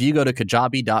business if you go to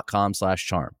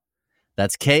kajabi.com/charm.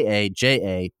 That's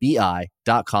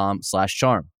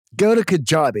KAJABI.com/charm. Go to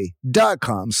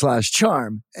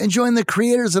kajabi.com/charm and join the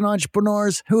creators and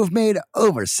entrepreneurs who have made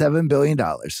over $7 billion.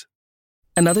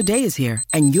 Another day is here,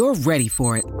 and you're ready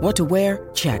for it. What to wear?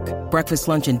 Check. Breakfast,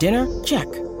 lunch, and dinner? Check.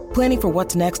 Planning for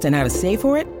what's next and how to save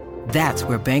for it? That's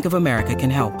where Bank of America can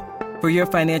help. For your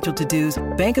financial to-dos,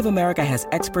 Bank of America has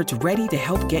experts ready to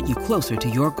help get you closer to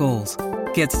your goals.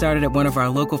 Get started at one of our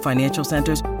local financial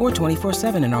centers or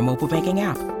 24/7 in our mobile banking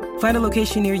app. Find a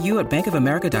location near you at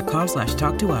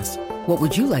bankofamerica.com/talktous. What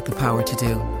would you like the power to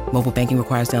do? Mobile banking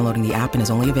requires downloading the app and is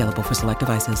only available for select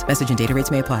devices. Message and data rates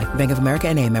may apply. Bank of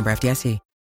America NA, member FDIC.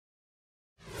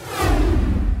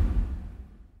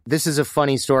 This is a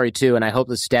funny story too, and I hope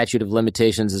the statute of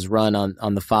limitations is run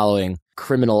on the following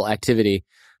criminal activity.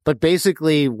 But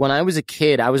basically, when I was a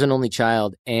kid, I was an only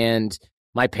child, and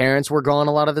my parents were gone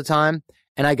a lot of the time.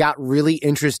 And I got really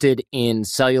interested in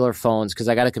cellular phones because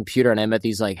I got a computer and I met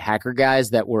these like hacker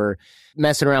guys that were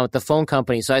messing around with the phone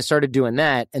company. So I started doing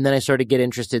that. And then I started to get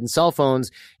interested in cell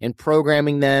phones and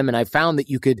programming them. And I found that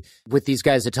you could, with these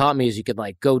guys that taught me, is you could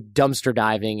like go dumpster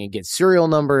diving and get serial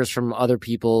numbers from other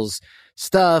people's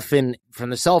stuff and from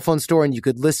the cell phone store, and you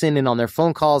could listen in on their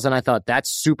phone calls. And I thought that's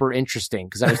super interesting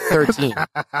because I was 13.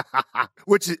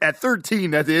 Which at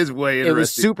 13, that is way interesting. It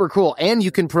was super cool. And you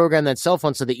can program that cell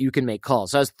phone so that you can make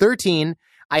calls. So I was 13.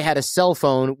 I had a cell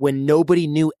phone when nobody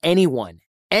knew anyone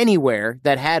anywhere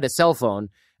that had a cell phone.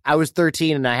 I was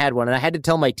 13 and I had one. And I had to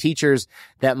tell my teachers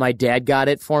that my dad got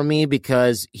it for me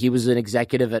because he was an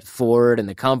executive at Ford and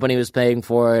the company was paying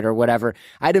for it or whatever.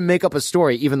 I had to make up a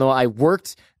story, even though I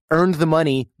worked, earned the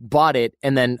money, bought it,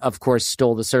 and then, of course,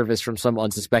 stole the service from some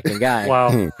unsuspecting guy.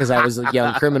 Wow. Because I was a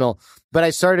young criminal. But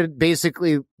I started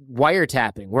basically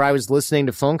wiretapping, where I was listening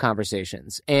to phone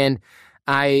conversations. And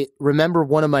I remember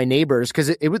one of my neighbors,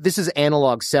 because this is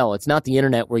analog cell. It's not the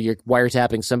internet where you're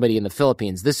wiretapping somebody in the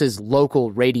Philippines. This is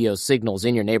local radio signals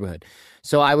in your neighborhood.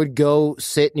 So I would go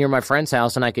sit near my friend's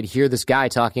house and I could hear this guy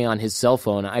talking on his cell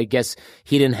phone. I guess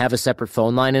he didn't have a separate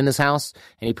phone line in his house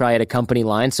and he probably had a company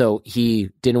line. So he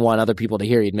didn't want other people to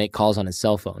hear. He'd make calls on his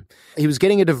cell phone. He was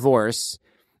getting a divorce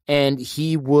and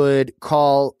he would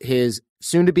call his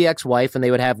soon-to-be ex-wife and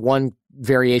they would have one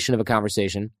variation of a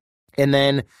conversation. And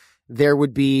then there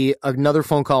would be another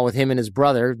phone call with him and his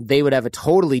brother. They would have a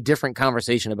totally different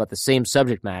conversation about the same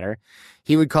subject matter.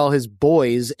 He would call his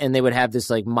boys and they would have this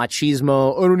like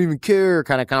machismo, I don't even care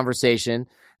kind of conversation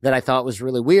that I thought was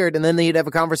really weird. And then he'd have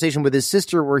a conversation with his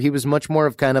sister where he was much more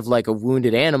of kind of like a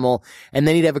wounded animal. And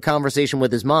then he'd have a conversation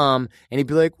with his mom and he'd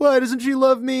be like, why doesn't she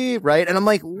love me? Right. And I'm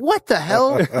like, what the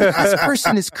hell? This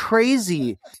person is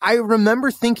crazy. I remember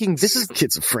thinking this is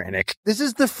schizophrenic. This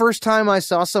is the first time I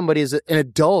saw somebody as an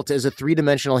adult, as a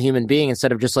three-dimensional human being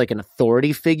instead of just like an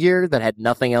authority figure that had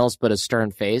nothing else but a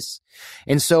stern face.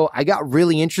 And so I got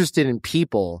really interested in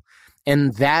people.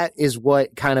 And that is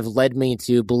what kind of led me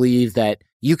to believe that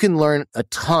you can learn a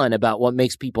ton about what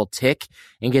makes people tick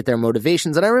and get their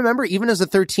motivations. And I remember even as a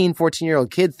 13,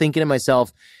 14-year-old kid thinking to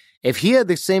myself, if he had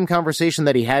the same conversation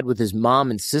that he had with his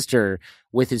mom and sister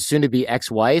with his soon-to-be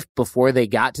ex-wife before they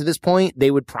got to this point,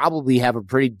 they would probably have a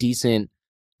pretty decent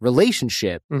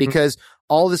relationship because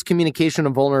all this communication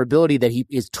and vulnerability that he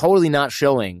is totally not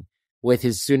showing with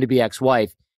his soon-to-be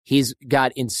ex-wife, he's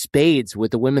got in spades with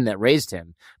the women that raised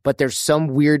him. But there's some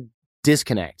weird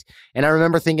disconnect. And I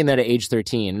remember thinking that at age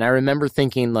 13. And I remember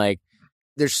thinking like,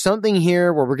 there's something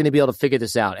here where we're going to be able to figure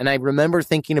this out. And I remember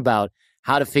thinking about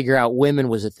how to figure out women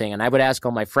was a thing. And I would ask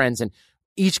all my friends and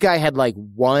each guy had like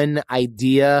one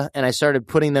idea and I started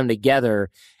putting them together.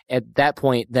 At that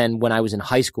point, then when I was in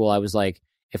high school, I was like,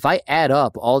 if I add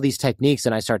up all these techniques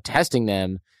and I start testing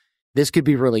them, this could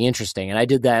be really interesting. And I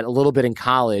did that a little bit in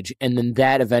college. And then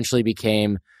that eventually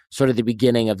became sort of the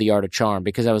beginning of the art of charm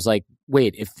because I was like,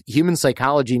 wait, if human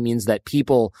psychology means that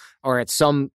people are at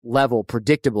some level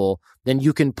predictable, then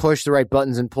you can push the right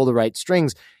buttons and pull the right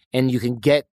strings and you can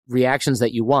get reactions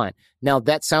that you want. Now,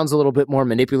 that sounds a little bit more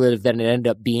manipulative than it ended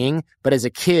up being, but as a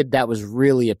kid, that was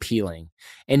really appealing.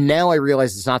 And now I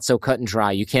realize it's not so cut and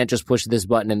dry. You can't just push this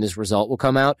button and this result will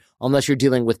come out unless you're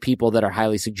dealing with people that are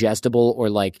highly suggestible or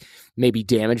like maybe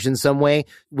damaged in some way.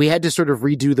 We had to sort of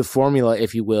redo the formula,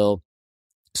 if you will,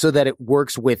 so that it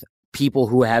works with people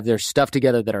who have their stuff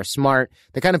together that are smart,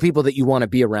 the kind of people that you want to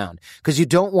be around. Because you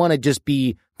don't want to just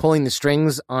be pulling the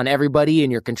strings on everybody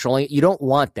and you're controlling it. You don't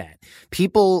want that.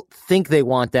 People think they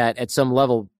want that at some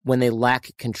level when they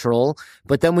lack control.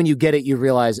 But then when you get it, you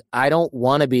realize, I don't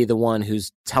want to be the one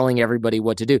who's telling everybody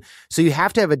what to do. So you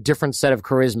have to have a different set of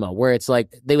charisma where it's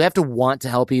like they have to want to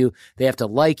help you. They have to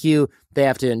like you. They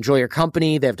have to enjoy your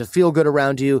company. They have to feel good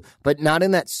around you, but not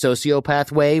in that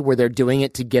sociopath way where they're doing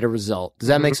it to get a result. Does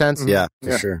that make sense? Yeah,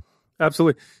 for sure.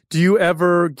 Absolutely. Do you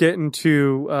ever get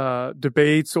into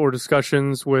debates or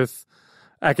discussions with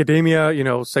academia,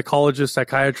 psychologists,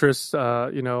 psychiatrists,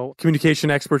 communication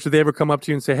experts? Do they ever come up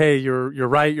to you and say, hey, you're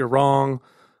right, you're wrong?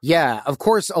 Yeah, of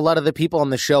course, a lot of the people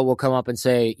on the show will come up and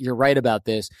say, you're right about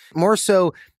this. More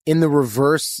so in the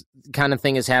reverse kind of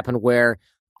thing has happened where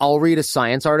I'll read a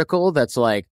science article that's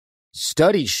like,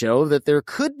 studies show that there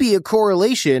could be a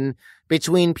correlation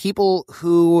between people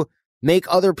who make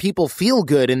other people feel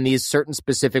good in these certain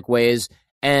specific ways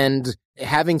and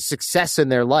having success in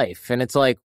their life. And it's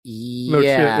like,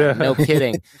 no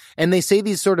kidding. And they say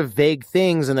these sort of vague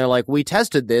things and they're like, we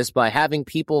tested this by having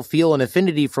people feel an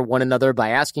affinity for one another by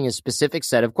asking a specific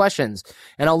set of questions.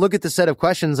 And I'll look at the set of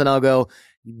questions and I'll go,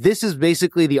 this is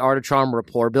basically the Art of Charm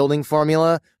rapport building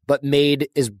formula, but made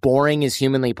as boring as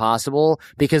humanly possible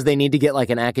because they need to get like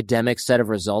an academic set of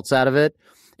results out of it.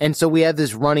 And so we have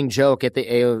this running joke at the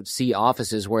AOC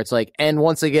offices where it's like, and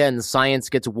once again, science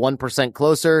gets 1%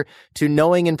 closer to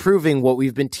knowing and proving what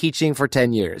we've been teaching for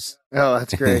 10 years. Oh,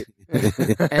 that's great.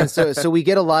 And so we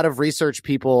get a lot of research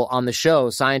people on the show,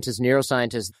 scientists,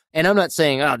 neuroscientists. And I'm not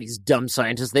saying, oh, these dumb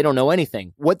scientists, they don't know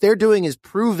anything. What they're doing is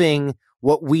proving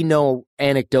what we know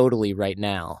anecdotally right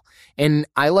now. And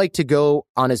I like to go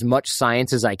on as much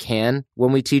science as I can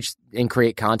when we teach and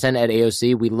create content at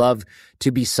AOC. We love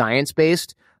to be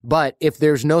science-based. But if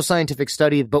there's no scientific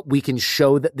study, but we can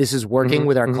show that this is working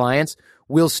with our clients,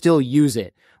 we'll still use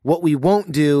it. What we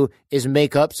won't do is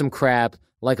make up some crap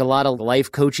like a lot of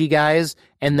life coachy guys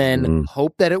and then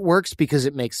hope that it works because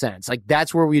it makes sense. Like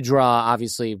that's where we draw,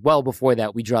 obviously, well before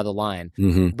that, we draw the line.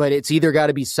 But it's either got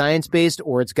to be science-based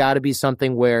or it's got to be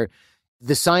something where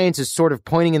the science is sort of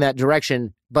pointing in that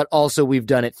direction, but also we've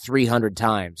done it 300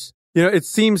 times. It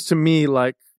seems to me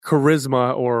like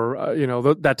charisma or,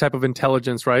 that type of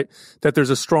intelligence, right? That there's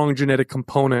a strong genetic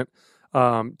component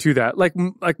to that. Like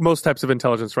most types of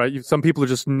intelligence, right? Some people are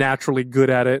just naturally good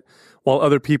at it, while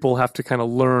other people have to kind of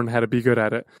learn how to be good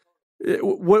at it.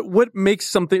 What makes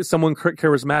someone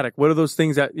charismatic? What are those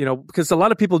things that, because a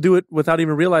lot of people do it without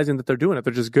even realizing that they're doing it.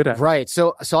 They're just good at it. Right.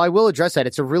 So I will address that.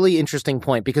 It's a really interesting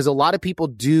point because a lot of people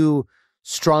do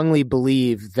strongly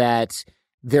believe that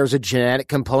there's a genetic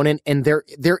component, and there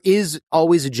is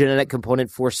always a genetic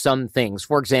component for some things.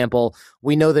 For example,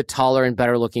 we know that taller and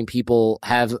better looking people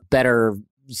have better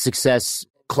success.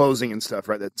 Closing and stuff,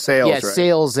 right? That sales, yeah, right?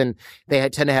 Sales, and they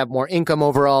tend to have more income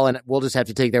overall, and we'll just have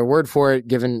to take their word for it,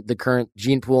 given the current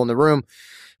gene pool in the room.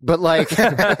 But like,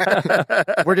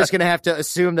 we're just going to have to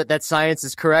assume that science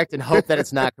is correct and hope that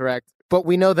it's not correct. But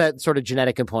we know that sort of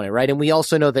genetic component, right? And we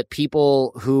also know that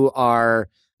people who are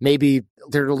maybe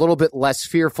they're a little bit less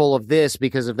fearful of this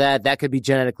because of that could be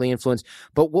genetically influenced.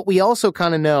 But what we also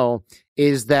kind of know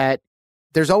is that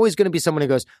there's always going to be someone who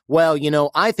goes, well,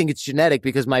 I think it's genetic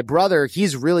because my brother,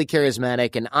 he's really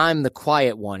charismatic and I'm the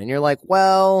quiet one. And you're like,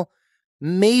 well,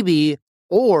 maybe,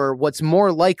 or what's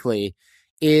more likely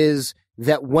is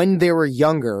that when they were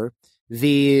younger,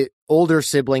 the older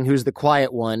sibling, who's the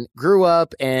quiet one, grew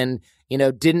up and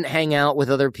didn't hang out with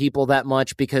other people that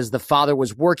much because the father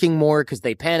was working more because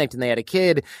they panicked and they had a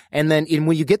kid. And then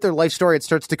when you get their life story, it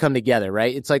starts to come together,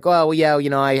 right? It's like, oh, well, yeah,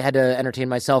 I had to entertain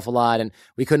myself a lot and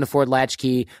we couldn't afford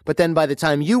latchkey. But then by the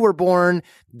time you were born,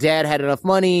 dad had enough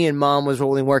money and mom was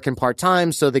only working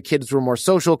part-time. So the kids were more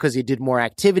social because he did more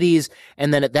activities.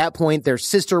 And then at that point, their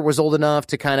sister was old enough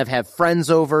to kind of have friends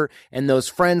over, and those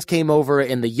friends came over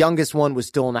and the youngest one was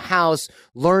still in the house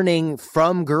learning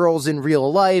from girls in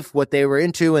real life what they were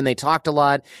into, and they talked a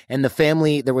lot, and the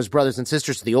family, there was brothers and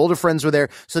sisters, so the older friends were there.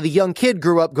 So the young kid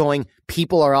grew up going,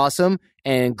 people are awesome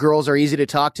and girls are easy to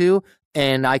talk to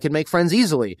and I can make friends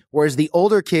easily. Whereas the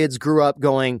older kids grew up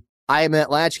going, I am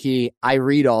at Latchkey, I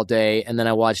read all day, and then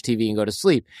I watch TV and go to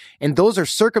sleep. And those are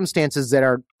circumstances that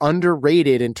are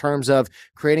underrated in terms of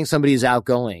creating somebody who's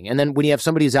outgoing. And then when you have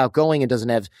somebody who's outgoing and doesn't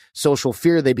have social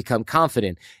fear, they become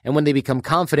confident. And when they become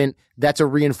confident, that's a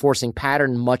reinforcing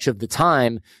pattern much of the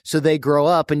time. So they grow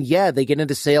up and they get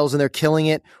into sales and they're killing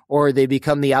it, or they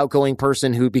become the outgoing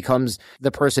person who becomes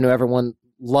the person who everyone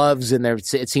loves, and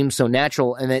it seems so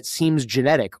natural and it seems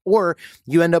genetic. Or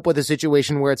you end up with a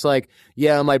situation where it's like,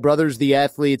 yeah, my brother's the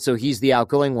athlete, so he's the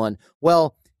outgoing one.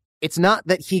 Well, it's not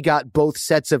that he got both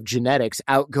sets of genetics,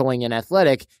 outgoing and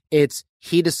athletic. It's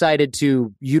he decided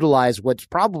to utilize what's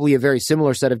probably a very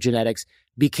similar set of genetics,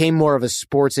 became more of a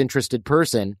sports interested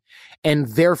person, and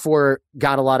therefore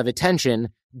got a lot of attention,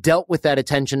 dealt with that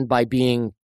attention by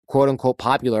being quote unquote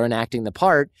popular and acting the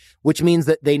part, which means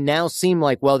that they now seem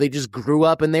like, well, they just grew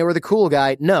up and they were the cool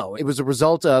guy. No, it was a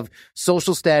result of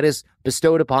social status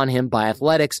bestowed upon him by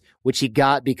athletics, which he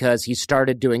got because he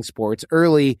started doing sports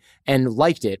early and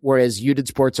liked it. Whereas you did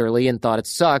sports early and thought it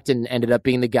sucked and ended up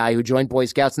being the guy who joined Boy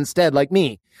Scouts instead, like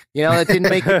me. That didn't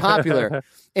make you popular.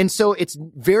 And so it's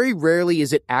very rarely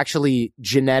is it actually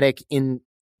genetic in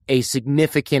a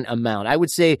significant amount. I would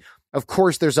say, of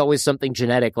course, there's always something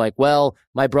genetic, like, well,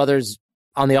 my brother's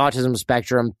on the autism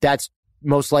spectrum. That's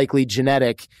most likely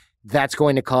genetic. That's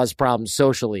going to cause problems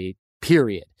socially,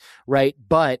 period. Right?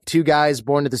 But two guys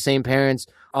born to the same parents,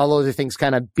 all other things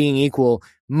kind of being equal,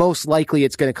 most likely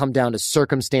it's going to come down to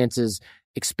circumstances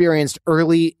experienced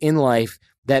early in life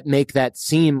that make that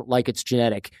seem like it's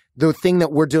genetic. The thing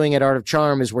that we're doing at Art of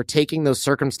Charm is we're taking those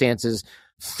circumstances,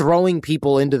 throwing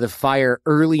people into the fire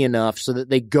early enough so that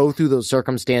they go through those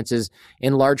circumstances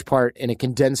in large part in a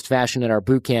condensed fashion at our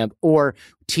boot camp, or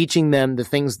teaching them the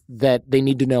things that they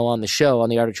need to know on the show, on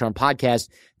the Art of Charm podcast,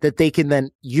 that they can then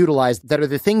utilize, that are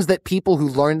the things that people who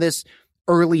learn this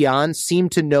early on seem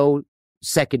to know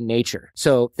second nature.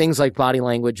 So things like body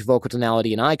language, vocal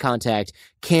tonality, and eye contact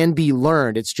can be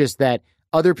learned. It's just that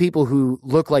other people who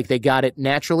look like they got it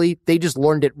naturally, they just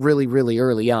learned it really, really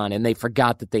early on, and they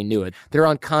forgot that they knew it. They're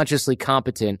unconsciously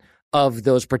competent of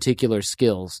those particular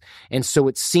skills. And so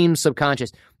it seems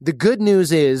subconscious. The good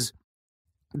news is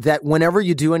that whenever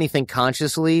you do anything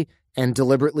consciously and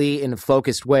deliberately in a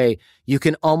focused way, you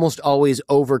can almost always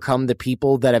overcome the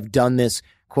people that have done this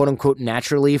quote unquote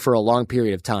naturally for a long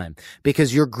period of time,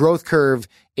 because your growth curve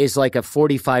is like a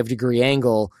 45-degree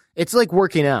angle. It's like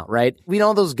working out, right? We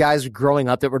know those guys growing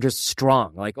up that were just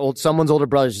strong. Like someone's older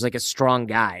brother's just like a strong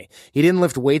guy. He didn't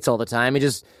lift weights all the time. He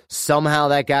just somehow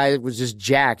that guy was just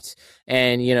jacked,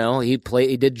 and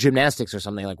he did gymnastics or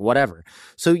something, like whatever.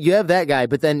 So you have that guy,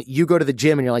 but then you go to the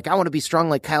gym and you're like, I want to be strong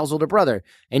like Kyle's older brother.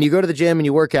 And you go to the gym and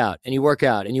you work out and you work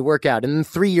out and you work out. And then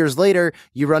 3 years later,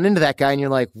 you run into that guy and you're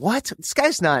like, what? This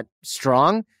guy's not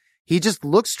strong. He just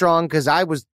looks strong because I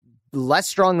was less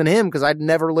strong than him because I'd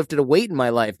never lifted a weight in my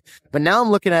life. But now I'm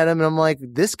looking at him and I'm like,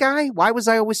 this guy? Why was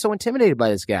I always so intimidated by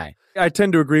this guy? I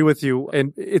tend to agree with you.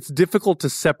 And it's difficult to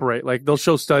separate. Like they'll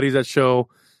show studies that show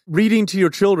reading to your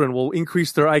children will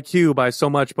increase their IQ by so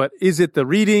much, but is it the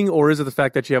reading or is it the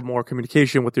fact that you have more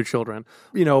communication with your children?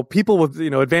 People with,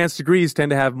 advanced degrees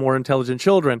tend to have more intelligent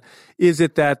children. Is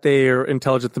it that they are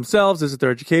intelligent themselves? Is it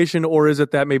their education? Or is it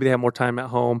that maybe they have more time at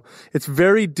home? It's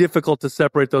very difficult to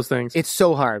separate those things. It's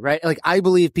so hard, right? Like I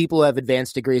believe people who have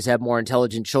advanced degrees have more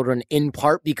intelligent children in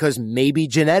part because maybe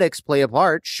genetics play a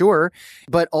part, sure.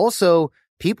 But also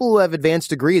people who have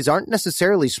advanced degrees aren't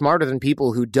necessarily smarter than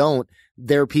people who don't.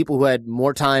 There are people who had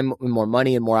more time, more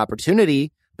money, and more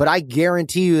opportunity. But I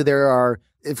guarantee you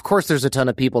of course, there's a ton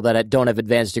of people that don't have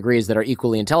advanced degrees that are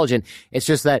equally intelligent. It's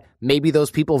just that maybe those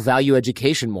people value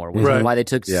education more, which is why they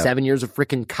took 7 years of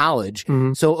freaking college.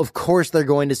 Mm-hmm. So, of course, they're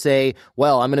going to say,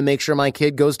 well, I'm going to make sure my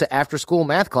kid goes to after-school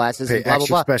math classes Pay and blah,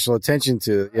 extra blah, blah. Special attention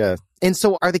to, yeah. And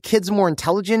so are the kids more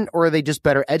intelligent or are they just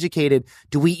better educated?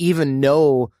 Do we even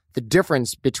know the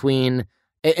difference between...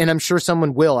 And I'm sure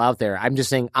someone will out there. I'm just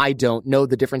saying I don't know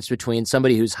the difference between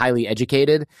somebody who's highly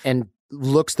educated and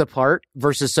looks the part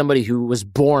versus somebody who was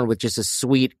born with just a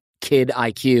sweet kid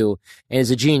IQ and is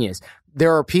a genius.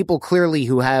 There are people clearly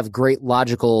who have great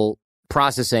logical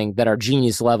processing that are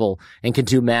genius level and can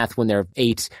do math when they're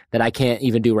 8 that I can't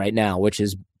even do right now, which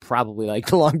is probably like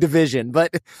long division.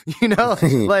 But,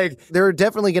 like there are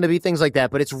definitely going to be things like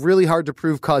that. But it's really hard to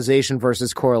prove causation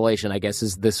versus correlation, I guess,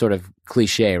 is this sort of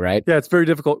cliche, right? Yeah, it's very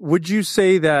difficult. Would you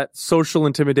say that social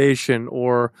intimidation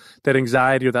or that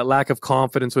anxiety or that lack of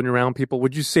confidence when you're around people,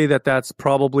 would you say that that's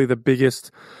probably the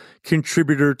biggest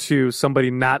contributor to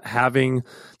somebody not having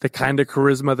the kind of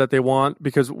charisma that they want?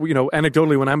 Because,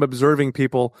 anecdotally, when I'm observing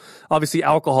people, obviously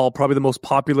alcohol, probably the most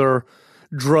popular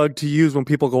drug to use when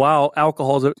people go out.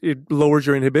 Alcohol, it lowers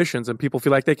your inhibitions and people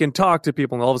feel like they can talk to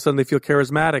people and all of a sudden they feel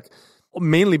charismatic,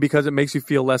 mainly because it makes you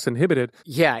feel less inhibited.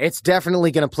 Yeah, it's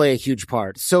definitely going to play a huge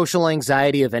part. Social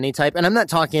anxiety of any type. And I'm not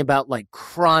talking about like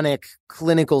chronic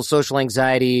clinical social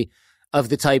anxiety of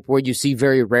the type where you see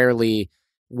very rarely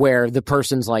where the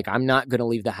person's like, I'm not going to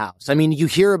leave the house. I mean, you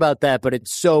hear about that, but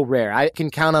it's so rare. I can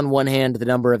count on one hand the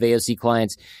number of AOC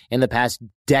clients in the past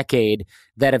decade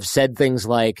that have said things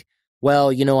like,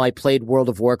 well, I played World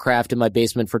of Warcraft in my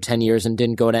basement for 10 years and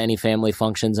didn't go to any family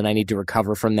functions and I need to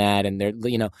recover from that. And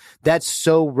that's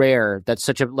so rare. That's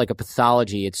such a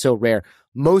pathology. It's so rare.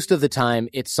 Most of the time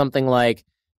it's something like,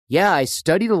 yeah, I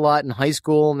studied a lot in high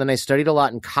school and then I studied a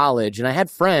lot in college and I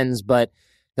had friends, but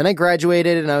then I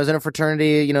graduated and I was in a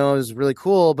fraternity, it was really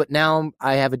cool. But now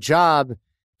I have a job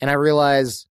and I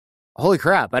realize, holy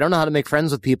crap, I don't know how to make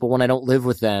friends with people when I don't live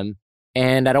with them.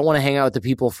 And I don't want to hang out with the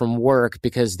people from work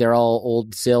because they're all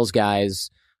old sales guys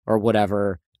or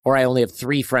whatever. Or I only have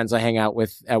 3 friends I hang out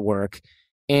with at work.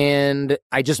 And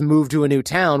I just moved to a new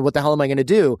town. What the hell am I going to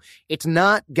do? It's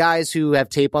not guys who have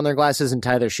tape on their glasses and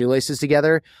tie their shoelaces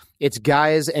together. It's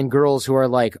guys and girls who are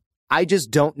like, I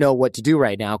just don't know what to do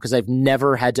right now because I've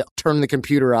never had to turn the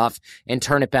computer off and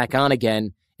turn it back on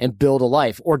again and build a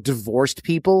life. Or divorced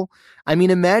people. I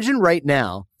mean, imagine right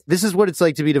now. This is what it's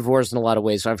like to be divorced in a lot of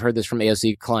ways. So I've heard this from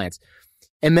AOC clients.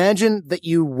 Imagine that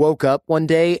you woke up one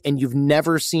day and you've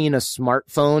never seen a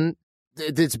smartphone.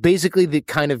 It's basically the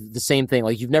kind of the same thing.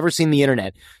 Like you've never seen the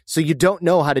internet. So you don't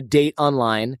know how to date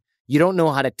online. You don't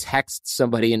know how to text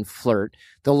somebody and flirt.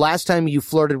 The last time you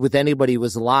flirted with anybody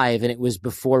was live and it was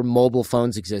before mobile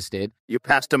phones existed. You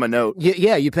passed them a note.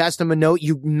 Yeah, you passed them a note.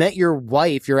 You met your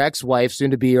wife, your ex-wife,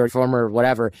 soon to be your former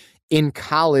whatever, in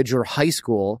college or high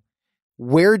school.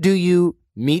 Where do you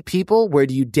meet people? Where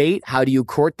do you date? How do you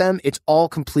court them? It's all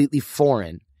completely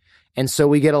foreign. And so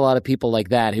we get a lot of people like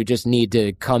that who just need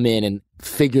to come in and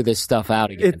figure this stuff out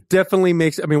again. It definitely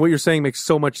makes, what you're saying makes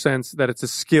so much sense that it's a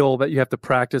skill that you have to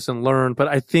practice and learn. But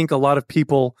I think a lot of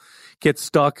people get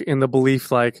stuck in the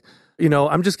belief like,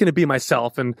 I'm just going to be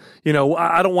myself. And,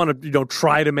 I don't want to,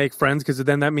 try to make friends because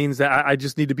then that means that I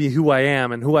just need to be who I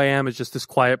am. And who I am is just this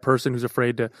quiet person who's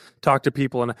afraid to talk to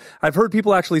people. And I've heard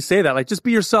people actually say that, like, just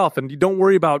be yourself and you don't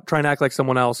worry about trying to act like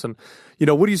someone else. And,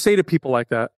 what do you say to people like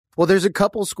that? Well, there's a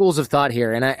couple schools of thought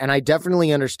here, and I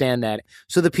definitely understand that.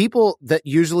 So the people that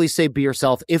usually say be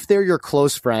yourself, if they're your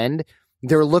close friend,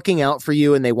 they're looking out for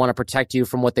you and they want to protect you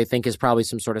from what they think is probably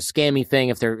some sort of scammy thing.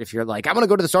 If you're like, I'm going to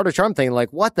go to the Art of Charm thing,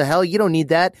 like, what the hell? You don't need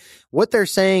that. What they're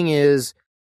saying is,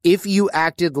 if you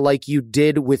acted like you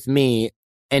did with me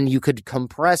and you could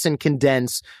compress and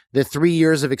condense the 3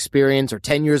 years of experience or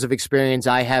 10 years of experience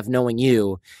I have knowing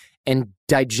you and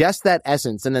digest that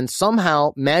essence and then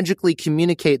somehow magically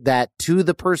communicate that to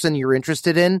the person you're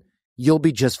interested in, you'll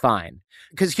be just fine.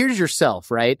 Because here's yourself,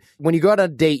 right? When you go out on a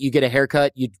date, you get a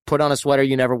haircut, you put on a sweater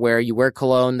you never wear, you wear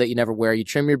cologne that you never wear, you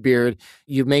trim your beard,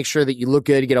 you make sure that you look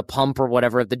good, you get a pump or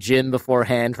whatever at the gym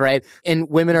beforehand, right? And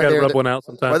women are there. Rub one out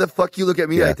sometimes. Why the fuck you look at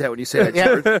me like that when you say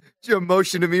that? Did you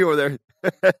emotion to me over there?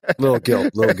 Little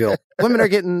guilt. Women are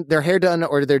getting their hair done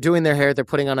or they're doing their hair, they're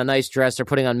putting on a nice dress, they're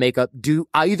putting on makeup. Do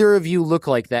either of you look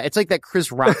like that? It's like that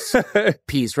Chris Rock's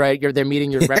piece, right? They're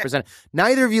meeting your representative.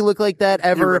 Neither of you look like that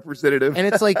ever. Your representative. And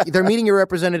it's like they're meeting your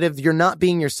representative. You're not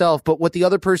being yourself. But what the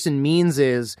other person means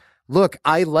is, look,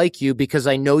 I like you because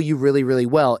I know you really, really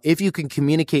well. If you can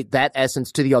communicate that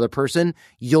essence to the other person,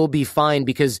 you'll be fine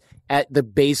because at the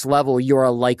base level, you're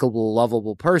a likable,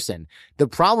 lovable person. The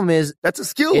problem is that's a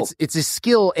skill. It's a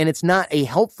skill and it's not a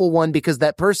helpful one because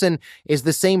that person is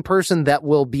the same person that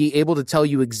will be able to tell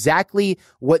you exactly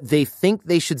what they think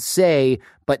they should say,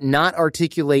 but not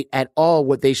articulate at all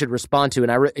what they should respond to.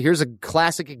 And here's a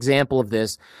classic example of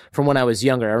this from when I was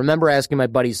younger. I remember asking my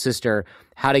buddy's sister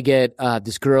how to get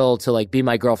this girl to like be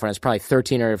my girlfriend. I was probably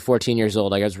 13 or 14 years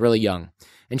old. Like I was really young.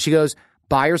 And she goes,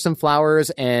 buy her some flowers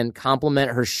and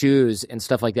compliment her shoes and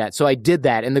stuff like that. So I did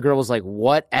that. And the girl was like,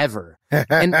 whatever.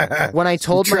 And when I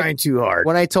told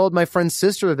when I told my friend's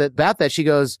sister about that, she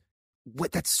goes,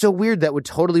 what? That's so weird. That would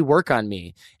totally work on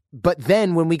me. But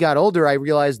then when we got older, I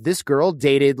realized this girl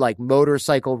dated like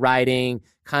motorcycle riding,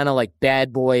 kind of like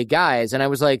bad boy guys. And I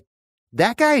was like,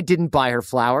 that guy didn't buy her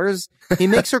flowers. He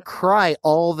makes her cry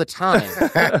all the time.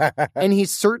 And he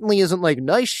certainly isn't like,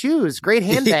 nice shoes, great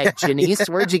handbag, Janice.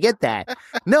 Where'd you get that?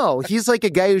 No, he's like a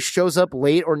guy who shows up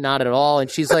late or not at all. And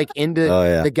she's like into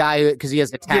the guy because he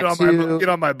has a tattoo. Get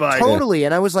on my bike. Totally.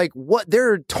 And I was like, what?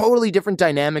 There are totally different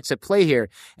dynamics at play here.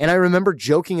 And I remember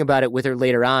joking about it with her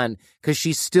later on because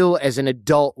she still, as an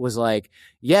adult, was like,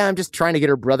 yeah, I'm just trying to get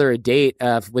her brother a date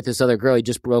with this other girl. He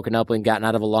just broken up and gotten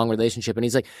out of a long relationship. And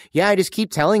he's like, yeah, I just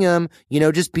keep telling him,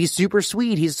 just be super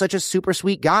sweet. He's such a super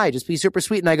sweet guy. Just be super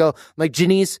sweet. And I go, like,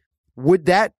 Janice, would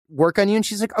that work on you? And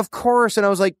she's like, of course. And I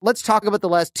was like, let's talk about the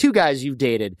last 2 guys you've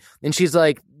dated. And she's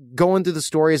like, going through the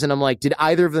stories. And I'm like, did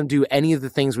either of them do any of the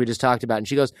things we just talked about? And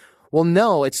she goes, well,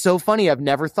 no, it's so funny. I've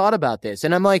never thought about this.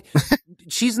 And I'm like,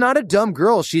 she's not a dumb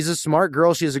girl. She's a smart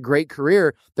girl. She has a great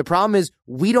career. The problem is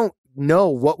we don't know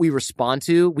what we respond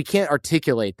to. We can't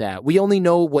articulate that. We only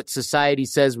know what society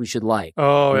says we should like.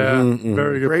 Oh, yeah.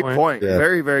 Very good Great point. Yeah.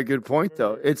 Very, very good point,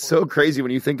 though. It's so crazy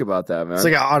when you think about that, man. It's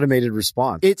like an automated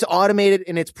response. It's automated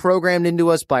and it's programmed into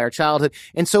us by our childhood.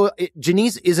 And so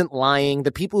Janice isn't lying.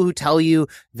 The people who tell you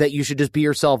that you should just be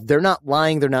yourself, they're not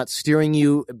lying. They're not steering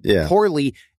you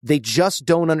poorly. They just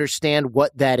don't understand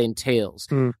what that entails.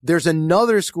 There's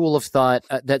another school of thought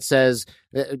that says,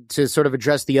 to sort of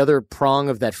address the other prong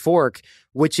of that fork,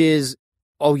 which is,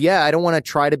 oh yeah, I don't want to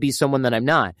try to be someone that I'm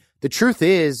not. The truth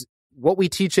is, what we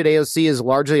teach at AOC is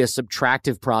largely a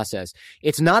subtractive process.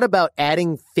 It's not about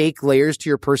adding fake layers to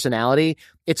your personality.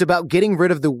 It's about getting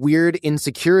rid of the weird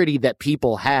insecurity that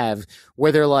people have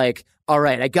where they're like, all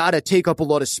right, I got to take up a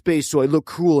lot of space so I look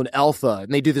cool and alpha.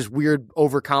 And they do this weird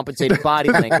overcompensated body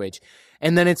language.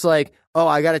 And then it's like, oh,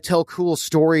 I got to tell cool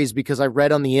stories because I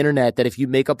read on the internet that if you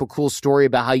make up a cool story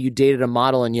about how you dated a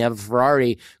model and you have a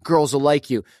Ferrari, girls will like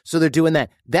you. So they're doing that.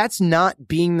 That's not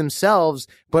being themselves,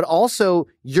 but also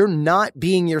you're not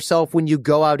being yourself when you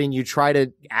go out and you try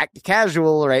to act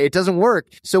casual, right? It doesn't work.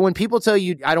 So when people tell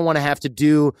you, I don't want to have to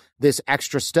do this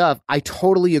extra stuff, I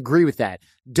totally agree with that.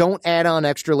 Don't add on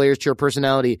extra layers to your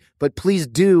personality, but please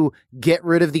do get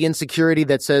rid of the insecurity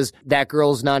that says that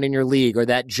girl's not in your league or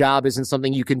that job isn't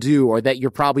something you can do or that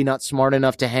you're probably not smart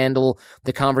enough to handle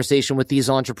the conversation with these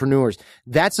entrepreneurs.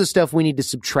 That's the stuff we need to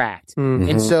subtract.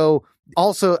 And so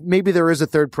also, maybe there is a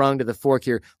third prong to the fork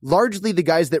here. Largely the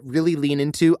guys that really lean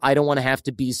into, I don't want to have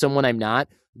to be someone I'm not.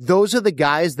 Those are the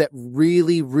guys that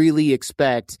really, really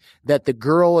expect that the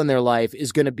girl in their life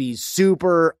is going to be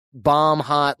super bomb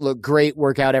hot, look great,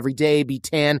 work out every day, be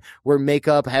tan, wear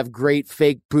makeup, have great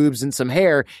fake boobs and some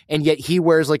hair. And yet he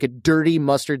wears like a dirty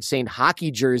mustard stained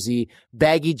hockey jersey,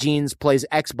 baggy jeans, plays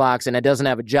Xbox, and doesn't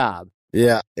have a job.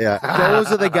 Yeah.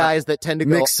 Those are the guys that tend to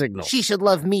go, mixed signal. She should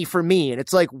love me for me. And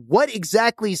it's like, what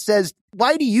exactly says,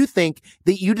 why do you think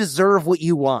that you deserve what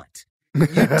you want? You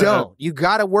don't. You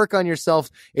got to work on yourself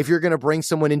if you're going to bring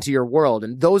someone into your world.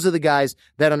 And those are the guys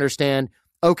that understand,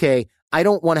 okay, I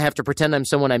don't want to have to pretend I'm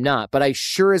someone I'm not, but I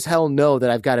sure as hell know that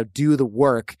I've got to do the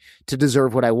work to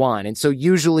deserve what I want. And so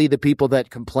usually the people that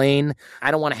complain,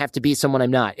 I don't want to have to be someone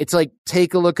I'm not. It's like,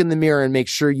 take a look in the mirror and make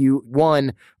sure you,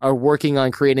 one, are working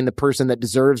on creating the person that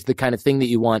deserves the kind of thing that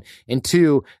you want. And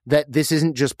two, that this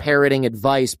isn't just parroting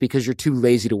advice because you're too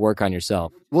lazy to work on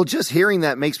yourself. Well, just hearing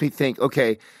that makes me think,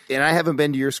 okay, and I haven't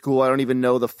been to your school. I don't even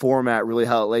know the format really,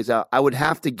 how it lays out. I would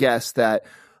have to guess that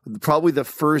probably the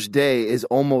first day is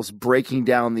almost breaking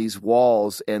down these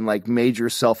walls and like major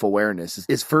self-awareness.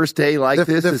 Is first day like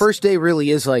this? The first day really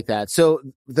is like that. So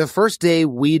the first day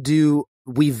we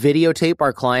videotape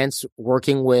our clients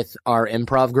working with our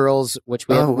improv girls, which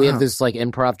we have this like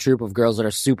improv troupe of girls that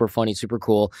are super funny, super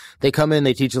cool. They come in,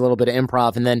 they teach a little bit of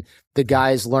improv, and then the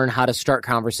guys learn how to start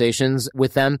conversations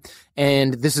with them.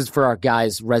 And this is for our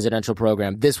guys' residential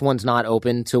program. This one's not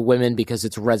open to women because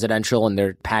it's residential and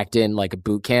they're packed in like a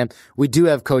boot camp. We do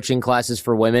have coaching classes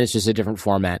for women. It's just a different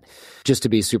format, just to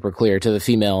be super clear to the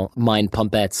female mind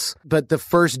pumpettes. But the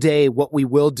first day, what we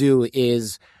will do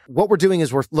is, what we're doing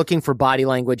is we're looking for body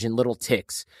language and little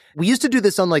tics. We used to do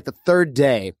this on like the third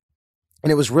day,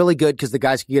 and it was really good because the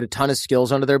guys could get a ton of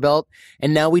skills under their belt.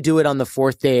 And now we do it on the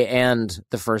fourth day and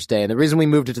the first day. And the reason we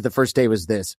moved it to the first day was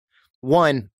this.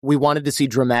 One, we wanted to see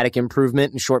dramatic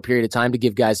improvement in a short period of time to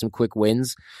give guys some quick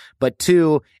wins. But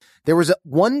two, there was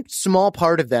one small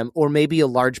part of them, or maybe a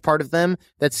large part of them,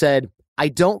 that said, I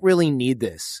don't really need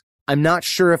this. I'm not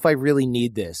sure if I really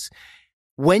need this.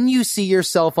 When you see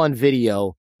yourself on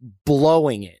video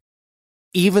blowing it,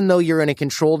 even though you're in a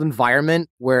controlled environment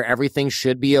where everything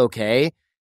should be okay,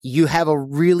 you have a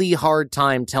really hard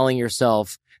time telling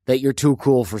yourself that you're too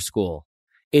cool for school.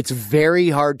 It's very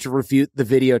hard to refute the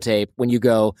videotape when you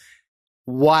go,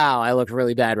 wow, I looked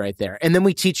really bad right there. And then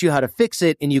we teach you how to fix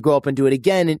it, and you go up and do it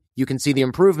again, and you can see the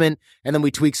improvement, and then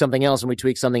we tweak something else, and we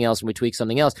tweak something else, and we tweak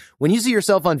something else. When you see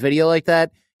yourself on video like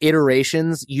that,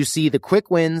 iterations, you see the quick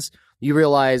wins, you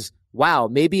realize, wow,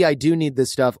 maybe I do need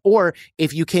this stuff. Or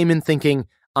if you came in thinking,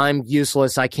 I'm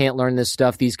useless, I can't learn this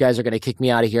stuff, these guys are going to kick me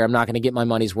out of here, I'm not going to get my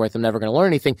money's worth, I'm never going to learn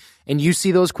anything, and you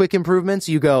see those quick improvements,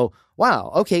 you go,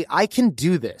 wow, okay, I can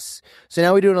do this. So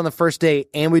now we do it on the first day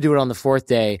and we do it on the fourth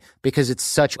day because it's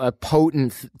such a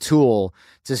potent tool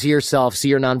to see yourself, see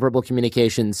your nonverbal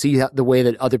communication, see the way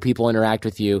that other people interact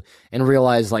with you, and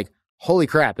realize, like, holy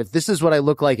crap, if this is what I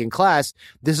look like in class,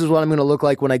 this is what I'm going to look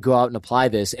like when I go out and apply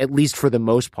this, at least for the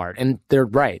most part. And they're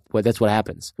right. Well, that's what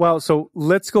happens. Well, so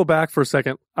let's go back for a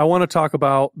second. I want to talk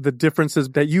about the differences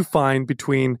that you find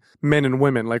between men and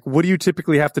women. Like, what do you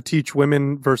typically have to teach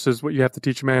women versus what you have to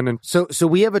teach men? And So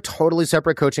we have a totally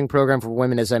separate coaching program for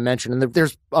women, as I mentioned, and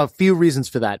there's a few reasons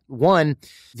for that. One,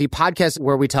 the podcast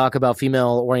where we talk about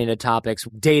female-oriented topics,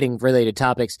 dating-related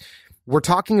topics, we're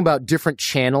talking about different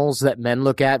channels that men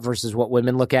look at versus what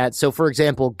women look at. So, for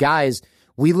example, guys,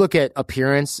 we look at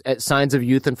appearance, at signs of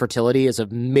youth and fertility as a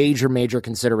major, major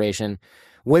consideration.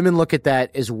 Women look at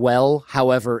that as well.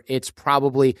 However, it's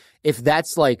probably, if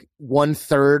that's like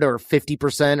 1/3 or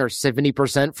 50% or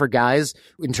 70% for guys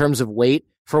in terms of weight,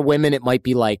 for women, it might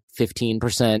be like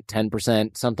 15%,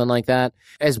 10%, something like that.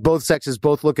 As both sexes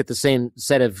both look at the same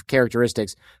set of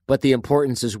characteristics, but the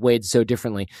importance is weighed so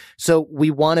differently. So we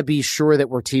want to be sure that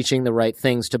we're teaching the right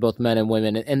things to both men and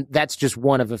women. And that's just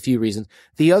one of a few reasons.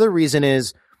 The other reason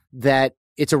is that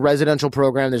it's a residential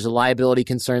program. There's a liability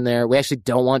concern there. We actually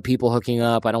don't want people hooking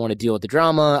up. I don't want to deal with the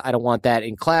drama. I don't want that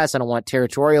in class. I don't want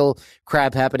territorial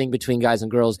crap happening between guys and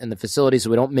girls in the facility, so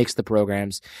we don't mix the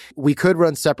programs. We could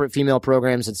run separate female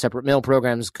programs and separate male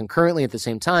programs concurrently at the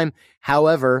same time.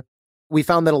 However, we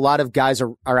found that a lot of guys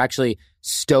are actually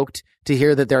stoked to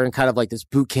hear that they're in kind of like this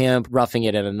boot camp, roughing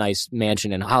it at a nice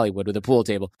mansion in Hollywood with a pool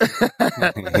table.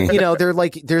 You know, they're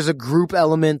like, there's a group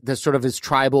element that sort of is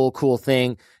tribal, cool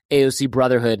thing, AOC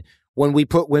brotherhood. When we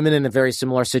put women in a very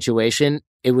similar situation,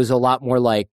 it was a lot more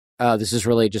like, this is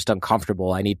really just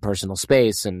uncomfortable. I need personal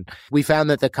space. And we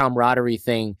found that the camaraderie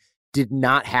thing did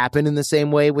not happen in the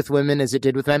same way with women as it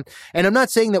did with men. And I'm not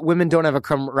saying that women don't have a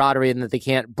camaraderie and that they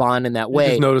can't bond in that way.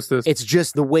 Just notice this. It's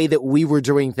just the way that we were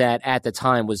doing that at the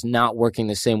time was not working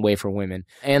the same way for women,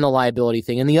 and the liability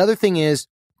thing. And the other thing is,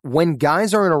 when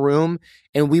guys are in a room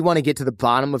and we want to get to the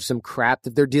bottom of some crap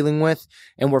that they're dealing with,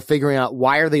 and we're figuring out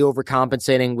why are they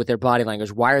overcompensating with their body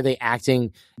language? Why are they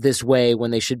acting this way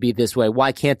when they should be this way?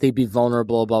 Why can't they be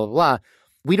vulnerable? Blah, blah, blah.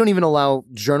 We don't even allow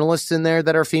journalists in there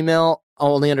that are female,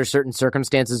 only under certain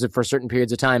circumstances and for certain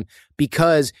periods of time,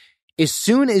 because as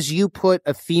soon as you put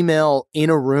a female in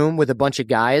a room with a bunch of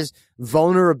guys,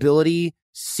 vulnerability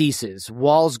ceases.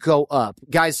 Walls go up.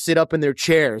 Guys sit up in their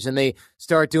chairs and they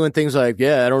start doing things like,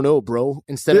 yeah, I don't know, bro,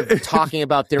 instead of talking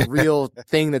about their real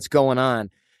thing that's going on.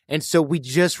 And so we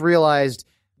just realized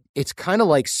it's kind of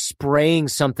like spraying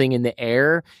something in the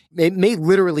air. It may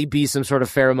literally be some sort of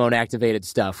pheromone activated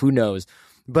stuff. Who knows?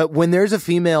 But when there's a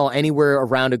female anywhere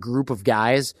around a group of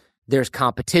guys, there's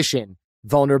competition,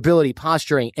 vulnerability,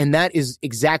 posturing, and that is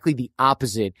exactly the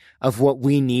opposite of what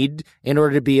we need in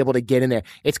order to be able to get in there.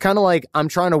 It's kind of like I'm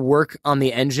trying to work on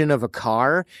the engine of a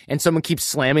car and someone keeps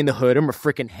slamming the hood on my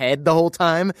freaking head the whole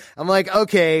time. I'm like,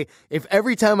 okay, if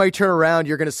every time I turn around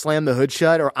you're going to slam the hood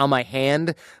shut or on my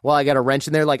hand while I got a wrench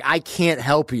in there, like I can't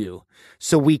help you.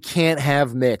 So we can't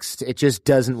have mixed. It just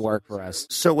doesn't work for us.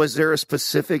 So was there a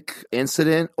specific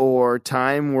incident or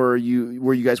time where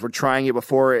you guys were trying it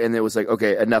before and it was like,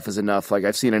 okay, enough is enough. Like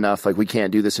I've seen enough. Like we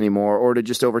can't do this anymore. Or did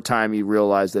just over time you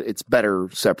realize that it's better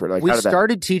separate? Like we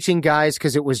started teaching guys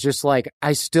because it was just like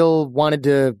I still wanted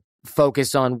to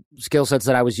focus on skill sets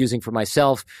that I was using for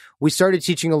myself. We started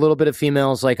teaching a little bit of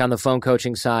females, like on the phone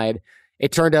coaching side.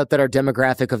 It turned out that our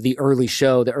demographic of the early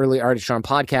show, the early Art of Charm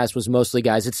podcast, was mostly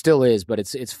guys. It still is, but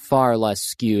it's far less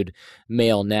skewed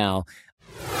male now.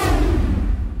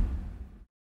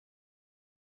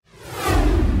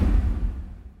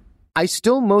 I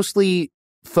still mostly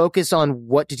focus on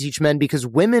what to teach men because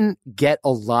women get a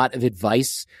lot of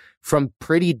advice from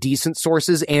pretty decent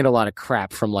sources and a lot of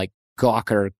crap from like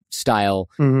Gawker style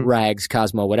rags,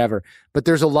 Cosmo, whatever. But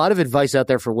there's a lot of advice out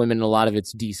there for women and a lot of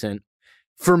it's decent.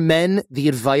 For men, the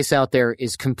advice out there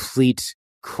is complete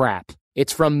crap.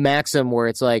 It's from Maxim where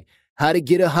it's like, how to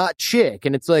get a hot chick.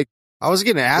 And it's like, I was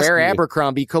going to ask wear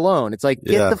Abercrombie cologne. It's like,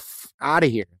 get the out of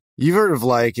here. You've heard of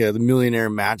like the Millionaire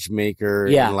Matchmaker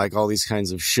and like all these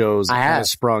kinds of shows that kind of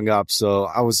sprung up. So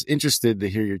I was interested to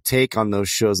hear your take on those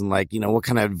shows and like, you know, what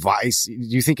kind of advice, do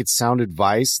you think it's sound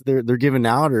advice they're giving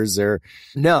out or is there?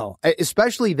 No,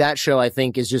 especially that show I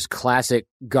think is just classic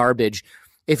garbage.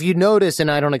 If you notice, and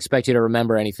I don't expect you to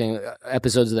remember anything,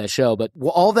 episodes of that show, but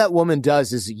all that woman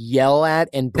does is yell at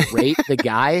and berate the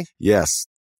guy. Yes.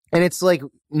 And it's like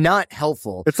not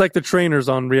helpful. It's like the trainers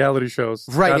on reality shows.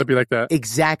 It's gotta be like that.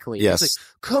 Exactly. Yes. It's like,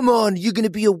 come on, you're going to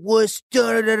be a wuss.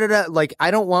 Da, da, da, da. Like,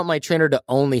 I don't want my trainer to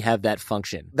only have that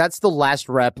function. That's the last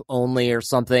rep only or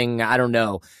something. I don't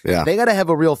know. Yeah. They got to have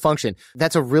a real function.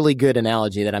 That's a really good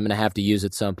analogy that I'm going to have to use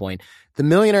at some point. The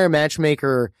Millionaire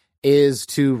Matchmaker is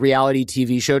to reality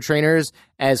TV show trainers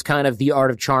as kind of the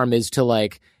Art of Charm is to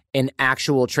like an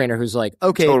actual trainer who's like,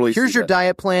 okay, here's your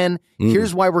diet plan.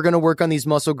 Here's why we're going to work on these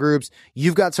muscle groups.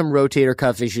 You've got some rotator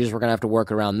cuff issues. We're going to have to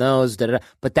work around those. Da, da, da.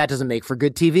 But that doesn't make for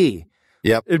good TV.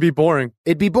 Yep. It'd be boring.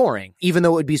 It'd be boring, even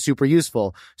though it would be super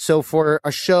useful. So for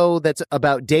a show that's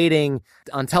about dating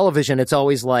on television, it's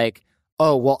always like,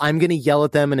 oh, well, I'm going to yell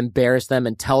at them and embarrass them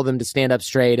and tell them to stand up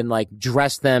straight and like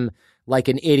dress them like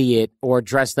an idiot or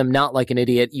dress them not like an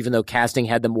idiot, even though casting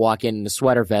had them walk in a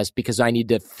sweater vest because I need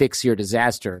to fix your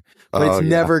disaster. But it's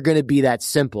never going to be that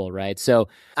simple, right? So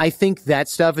I think that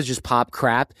stuff is just pop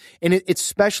crap. And it's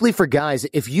especially for guys.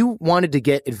 If you wanted to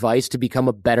get advice to become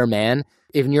a better man,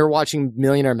 if you're watching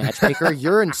Millionaire Matchmaker,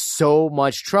 you're in so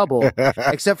much trouble,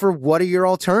 except for what are your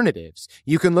alternatives?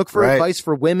 You can look for advice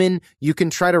for women. You can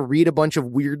try to read a bunch of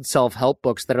weird self-help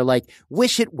books that are like,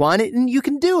 wish it, want it, and you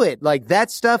can do it. Like that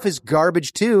stuff is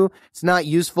garbage too. It's not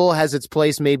useful, has its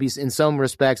place maybe in some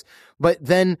respects, but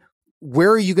then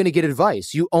where are you going to get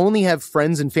advice? You only have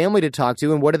friends and family to talk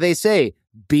to. And what do they say?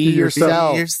 Be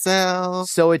yourself. Be yourself.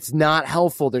 So it's not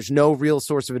helpful. There's no real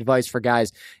source of advice for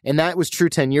guys. And that was true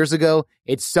 10 years ago.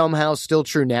 It's somehow still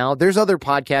true now. There's other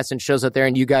podcasts and shows out there,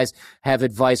 and you guys have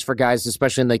advice for guys,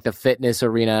 especially in like the fitness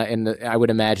arena and I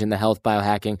would imagine the health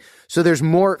biohacking. So there's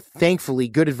more, thankfully,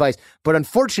 good advice. But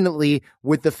unfortunately,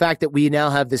 with the fact that we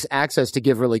now have this access to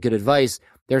give really good advice,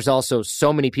 there's also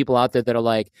so many people out there that are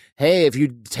like, hey, if you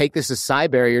take this as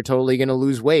Cyber, you're totally going to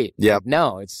lose weight. Yep.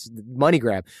 No, it's money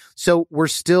grab. So we're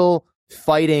still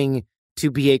fighting to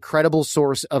be a credible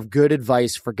source of good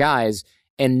advice for guys,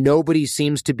 and nobody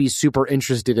seems to be super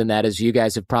interested in that, as you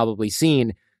guys have probably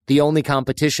seen. The only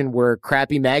competition were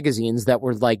crappy magazines that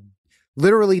were like,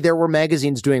 literally there were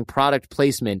magazines doing product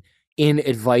placement in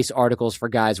advice articles for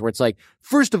guys where it's like,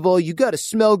 first of all, you got to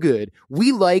smell good.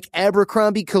 We like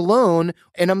Abercrombie cologne.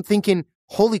 And I'm thinking,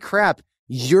 holy crap,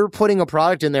 you're putting a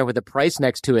product in there with a price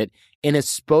next to it in a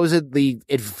supposedly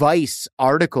advice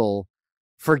article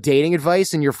for dating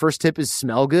advice, and your first tip is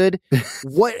smell good.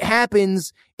 What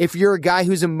happens if you're a guy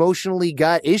who's emotionally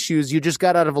got issues? You just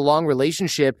got out of a long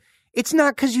relationship It's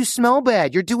not because you smell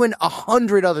bad. You're doing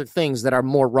 100 other things that are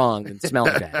more wrong than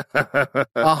smelling bad.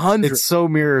 100. It so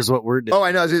mirrors what we're doing. Oh,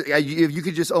 I know. If you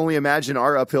could just only imagine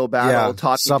our uphill battle,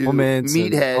 talking supplements to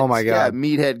meatheads, oh my God.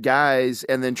 Meathead guys,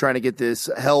 and then trying to get this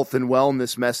health and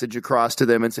wellness message across to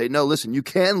them and say, no, listen, you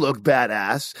can look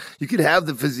badass. You could have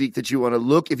the physique that you want to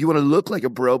look, if you want to look like a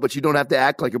bro, but you don't have to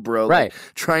act like a bro. Right.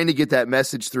 Like, trying to get that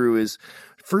message through is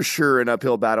for sure an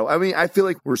uphill battle. I mean, I feel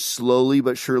like we're slowly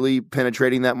but surely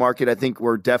penetrating that market. I think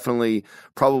we're definitely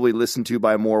probably listened to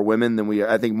by more women than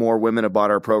I think more women have bought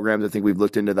our programs. I think we've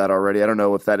looked into that already. I don't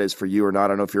know if that is for you or not. I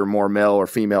don't know if you're more male or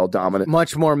female dominant.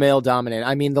 Much more male dominant.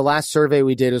 I mean, the last survey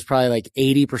we did was probably like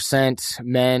 80%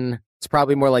 men. It's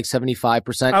probably more like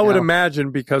 75%. I would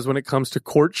imagine, because when it comes to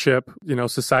courtship,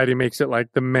 society makes it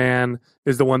like the man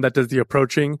is the one that does the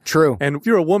approaching. True. And if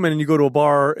you're a woman and you go to a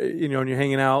bar, and you're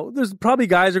hanging out, there's probably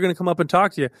guys are going to come up and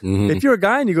talk to you. Mm-hmm. If you're a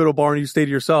guy and you go to a bar and you stay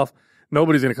to yourself,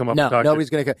 nobody's going to come up and talk to you. No,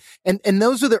 nobody's going to come. And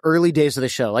those are the early days of the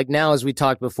show. Like now, as we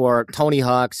talked before, Tony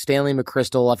Hawk, Stanley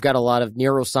McChrystal, I've got a lot of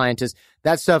neuroscientists.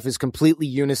 That stuff is completely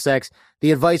unisex.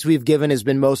 The advice we've given has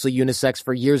been mostly unisex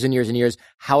for years and years and years.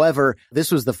 However,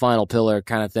 this was the final pillar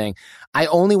kind of thing. I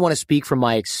only want to speak from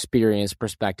my experience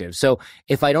perspective. So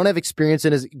if I don't have experience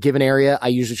in a given area, I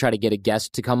usually try to get a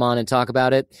guest to come on and talk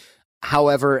about it.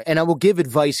 However, and I will give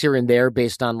advice here and there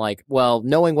based on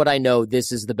knowing what I know,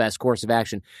 this is the best course of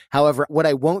action. However, what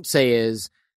I won't say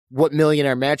is what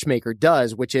Millionaire Matchmaker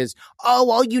does, which is,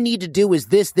 all you need to do is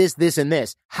this, this, this, and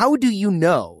this. How do you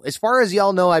know? As far as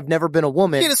y'all know, I've never been a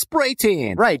woman. Get a spray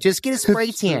tan. Right, just get a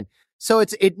spray tan. So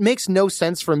it makes no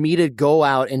sense for me to go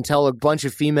out and tell a bunch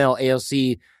of female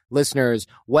AOC listeners,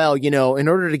 in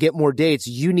order to get more dates,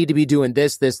 you need to be doing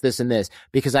this, this, this, and this,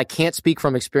 because I can't speak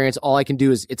from experience. All I can do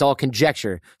is it's all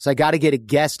conjecture. So I got to get a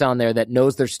guest on there that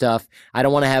knows their stuff. I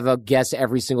don't want to have a guest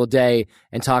every single day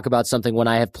and talk about something when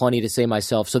I have plenty to say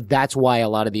myself. So that's why a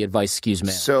lot of the advice skews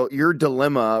male. So your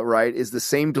dilemma, right, is the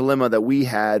same dilemma that we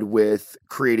had with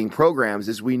creating programs.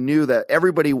 Is we knew that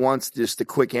everybody wants just a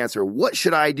quick answer. What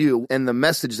should I do? And the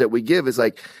message that we give is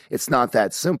like, it's not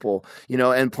that simple,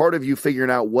 and part of you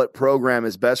figuring out what program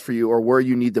is best for you or where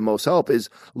you need the most help is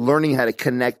learning how to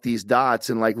connect these dots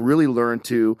and really learn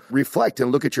to reflect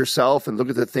and look at yourself and look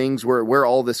at the things where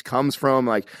all this comes from,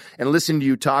 and listen to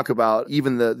you talk about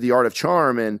even the art of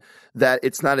charm, and that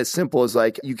it's not as simple as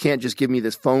you can't just give me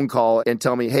this phone call and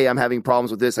tell me, hey, I'm having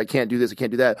problems with this. I can't do this. I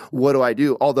can't do that. What do I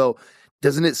do? Although,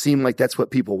 doesn't it seem like that's what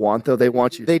people want, though? They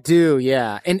want you. They do,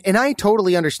 yeah. And I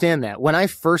totally understand that. When I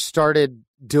first started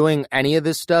doing any of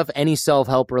this stuff, any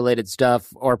self-help related stuff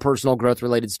or personal growth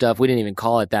related stuff, we didn't even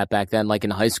call it that back then, like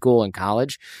in high school and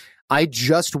college, I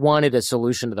just wanted a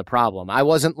solution to the problem. I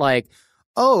wasn't like,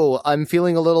 I'm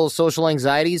feeling a little social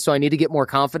anxiety, so I need to get more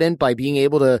confident by being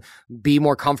able to be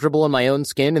more comfortable in my own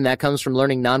skin. And that comes from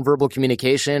learning nonverbal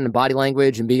communication and body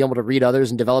language and being able to read others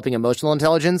and developing emotional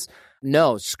intelligence.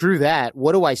 No, screw that.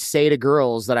 What do I say to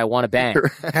girls that I want to bang?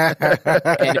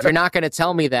 And if you're not going to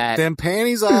tell me that, then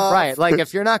panties off. Right. Like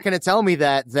if you're not going to tell me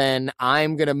that, then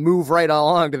I'm going to move right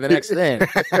along to the next thing.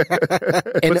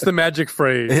 What's the magic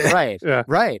phrase? Right. Yeah.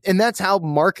 Right. And that's how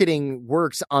marketing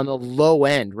works on the low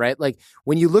end, right? Like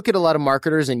when you look at a lot of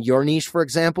marketers in your niche, for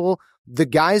example, the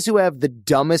guys who have the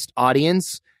dumbest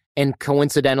audience and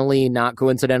not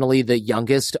coincidentally, the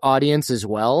youngest audience as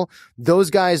well, those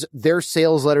guys, their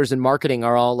sales letters and marketing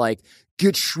are all like,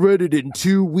 get shredded in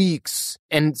 2 weeks.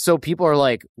 And so people are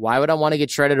like, why would I want to get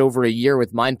shredded over a year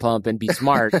with Mind Pump and be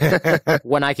smart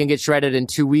when I can get shredded in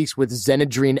 2 weeks with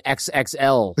Xenadrine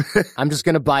XXL? I'm just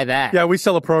going to buy that. Yeah, we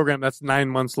sell a program that's 9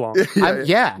 months long.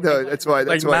 Yeah. No, that's why.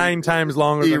 Like 9 times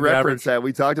longer than the average. That.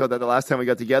 We talked about that the last time we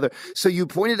got together. So you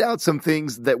pointed out some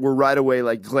things that were right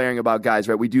away glaring about guys,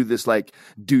 right? We do this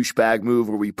douchebag move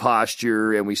where we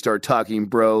posture and we start talking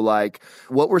bro.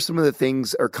 What were some of the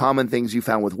things or common things you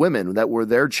found with women that were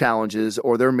their challenges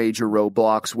or their major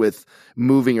roadblocks with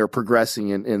moving or progressing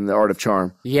in the art of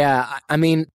charm? Yeah, I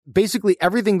mean, basically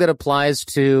everything that applies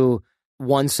to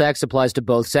one sex applies to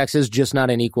both sexes, just not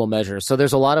in equal measure. So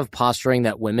there's a lot of posturing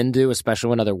that women do,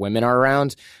 especially when other women are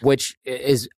around, which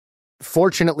is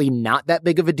fortunately not that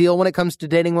big of a deal when it comes to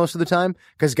dating most of the time,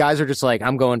 because guys are just like,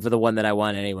 I'm going for the one that I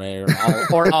want anyway,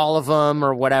 or all of them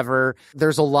or whatever.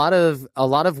 There's a lot of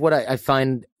what I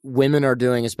find women are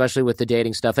doing, especially with the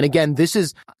dating stuff. And again, this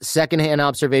is secondhand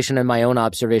observation and my own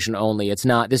observation only.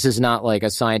 This is not like a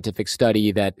scientific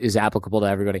study that is applicable to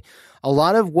everybody. A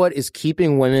lot of what is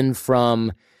keeping women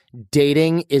from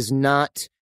dating is not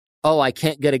oh, I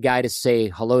can't get a guy to say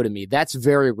hello to me. That's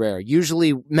very rare.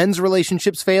 Usually men's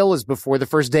relationships fail is before the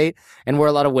first date, and where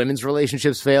a lot of women's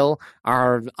relationships fail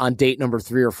are on date number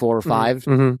 3 or 4 or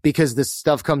 5 because this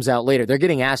stuff comes out later. They're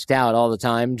getting asked out all the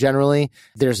time, generally.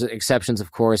 There's exceptions,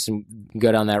 of course, and we can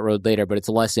go down that road later, but it's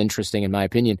less interesting in my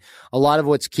opinion. A lot of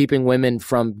what's keeping women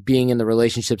from being in the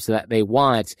relationships that they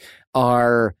want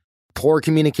are poor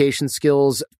communication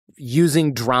skills,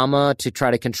 using drama to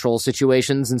try to control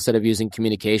situations instead of using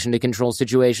communication to control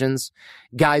situations.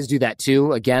 Guys do that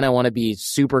too. Again, I want to be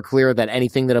super clear that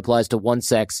anything that applies to one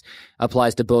sex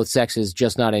applies to both sexes,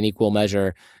 just not in equal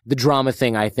measure. The drama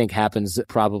thing, I think, happens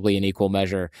probably in equal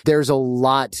measure. There's a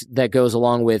lot that goes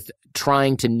along with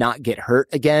trying to not get hurt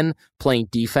again, playing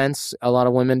defense. A lot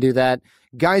of women do that.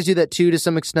 Guys do that too to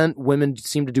some extent. Women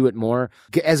seem to do it more.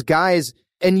 As guys,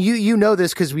 and you know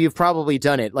this because we've probably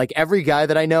done it. Like every guy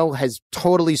that I know has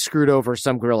totally screwed over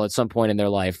some girl at some point in their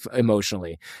life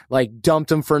emotionally. Like dumped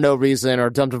them for no reason, or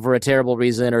dumped them for a terrible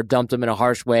reason, or dumped them in a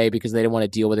harsh way because they didn't want to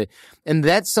deal with it. And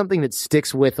that's something that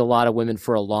sticks with a lot of women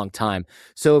for a long time.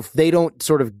 So if they don't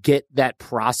sort of get that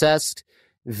processed,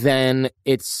 then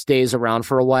it stays around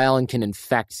for a while and can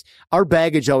infect. Our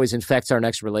baggage always infects our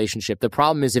next relationship. The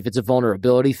problem is if it's a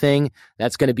vulnerability thing,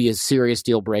 that's going to be a serious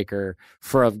deal breaker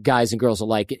for guys and girls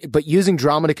alike. But using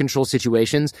drama to control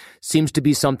situations seems to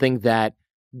be something that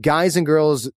guys and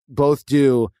girls both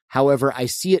do. However, I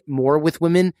see it more with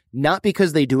women, not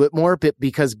because they do it more, but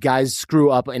because guys screw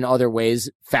up in other ways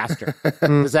faster.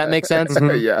 Does that make sense?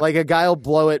 Yeah. Like a guy will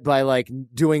blow it by like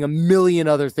doing a million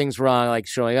other things wrong, like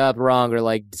showing up wrong or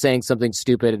like saying something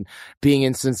stupid and being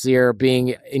insincere,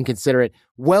 being inconsiderate,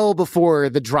 well before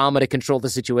the drama to control the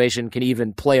situation can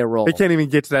even play a role. They can't even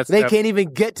get to that step. They can't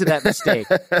even get to that mistake.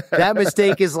 That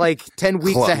mistake is like 10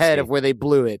 weeks ahead of where they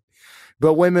blew it.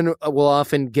 But women will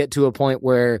often get to a point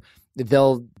where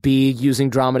they'll be using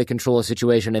drama to control a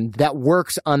situation, and that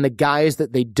works on the guys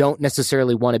that they don't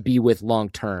necessarily want to be with long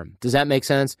term. Does that make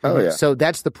sense? Oh, yeah. So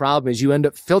that's the problem, is you end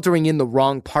up filtering in the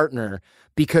wrong partner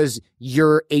because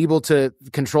you're able to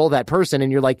control that person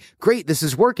and you're like, great, this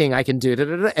is working, I can do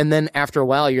it. And then after a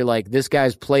while, you're like, this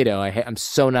guy's Play-Doh. I'm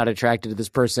so not attracted to this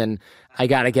person. I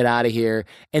got to get out of here.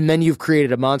 And then you've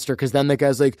created a monster because then the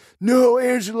guy's like, no,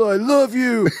 Angela, I love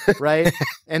you. Right?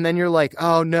 And then you're like,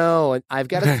 oh no, I've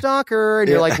got a stalker. And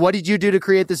you're like, what did you do to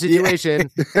create the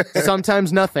situation?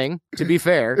 Sometimes nothing, to be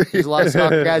fair. There's a lot of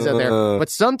stalker guys out there. But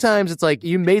sometimes it's like,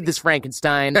 you made this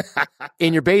Frankenstein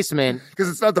in your basement. Because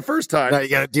it's not the first time. Now you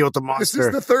got to deal with the monster. This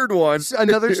is the third one.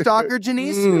 Another stalker,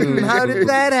 Janice? How did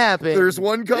that happen? There's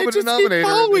one common denominator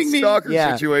in the stalker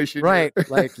situation. Right.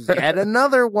 Like, yet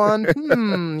another one.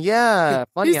 Yeah.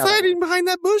 Funny. He's hiding behind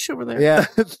that bush over there. Yeah.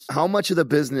 How much of the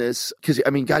business, because I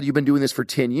mean, God, you've been doing this for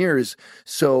 10 years.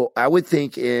 So I would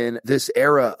think in this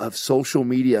era of social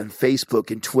media and Facebook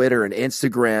and Twitter and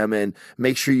Instagram, and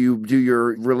make sure you do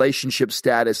your relationship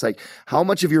status, like how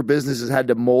much of your business has had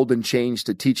to mold and change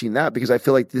to teaching that? Because I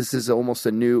feel like this is almost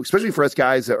a new, especially for us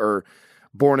guys that are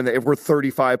born in if we're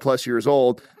 35 plus years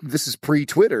old, this is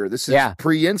pre-Twitter. This is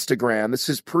pre-Instagram. This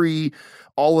is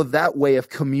all of that way of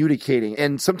communicating.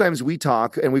 And sometimes we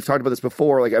talk, and we've talked about this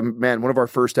before, like, man, one of our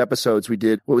first episodes we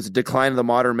did, what was it, Decline of the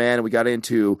Modern Man, and we got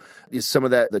into some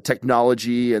of that, the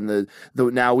technology and the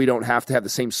now we don't have to have the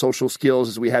same social skills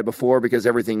as we had before because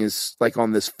everything is like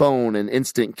on this phone and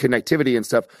instant connectivity and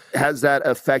stuff. Has that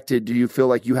affected, do you feel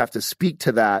like you have to speak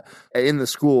to that in the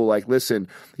school? Like, listen,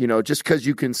 just because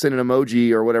you can send an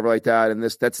emoji or whatever like that, and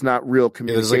that's not real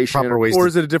communication. Or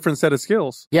is it a different set of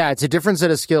skills? Yeah, it's a different set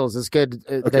of skills. It's good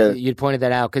that you pointed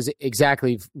that out, because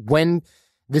exactly when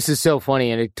this is so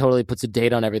funny and it totally puts a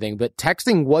date on everything, but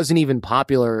texting wasn't even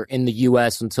popular in the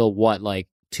US until like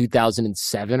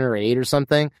 2007 or 8 or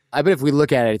something. I bet if we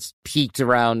look at it, it's peaked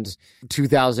around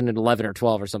 2011 or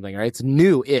 12 or something, right? It's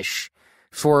new-ish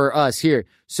for us here.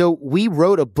 So we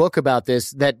wrote a book about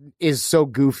this that is so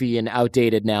goofy and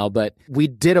outdated now, but we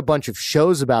did a bunch of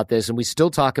shows about this, and we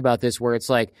still talk about this, where it's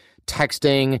like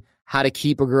texting, how to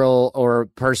keep a girl or a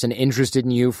person interested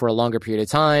in you for a longer period of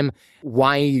time,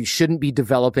 why you shouldn't be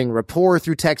developing rapport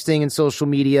through texting and social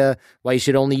media, why you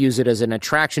should only use it as an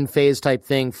attraction phase type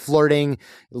thing, flirting,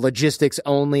 logistics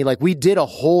only. Like, we did a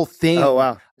whole thing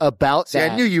about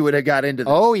that. I knew you would have got into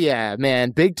this. Oh yeah,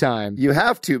 man, big time. You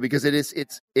have to, because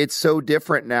it's so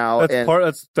different now.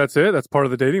 That's it. That's part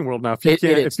of the dating world now.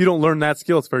 If you don't learn that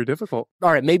skill, it's very difficult.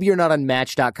 All right, maybe you're not on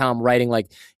Match.com writing like,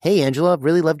 "Hey Angela,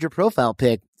 really loved your profile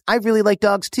pic. I really like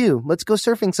dogs too. Let's go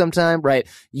surfing sometime. Right.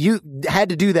 You had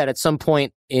to do that at some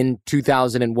point in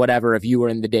 2000 and whatever. If you were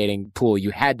in the dating pool,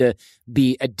 you had to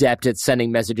be adept at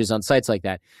sending messages on sites like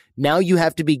that. Now you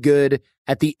have to be good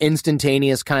at the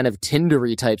instantaneous kind of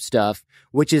Tindery type stuff,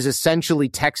 which is essentially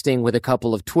texting with a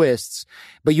couple of twists.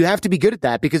 But you have to be good at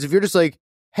that, because if you're just like,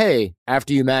 hey,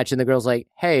 after you match and the girl's like,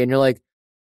 hey, and you're like,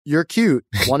 you're cute,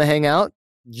 want to hang out?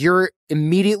 You're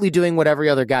immediately doing what every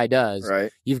other guy does.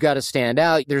 Right. You've got to stand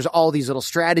out. There's all these little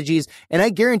strategies. And I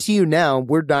guarantee you now,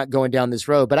 we're not going down this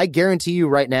road, but I guarantee you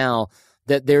right now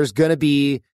that there's going to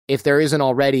be, if there isn't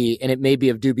already, and it may be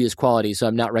of dubious quality, so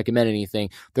I'm not recommending anything,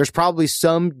 there's probably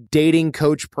some dating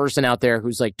coach person out there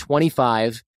who's like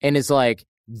 25 and is like,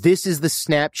 this is the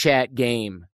Snapchat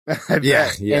game.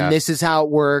 Yeah. And this is how it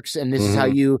works, and this is how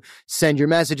you send your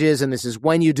messages, and this is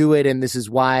when you do it, and this is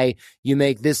why you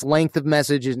make this length of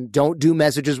messages, and don't do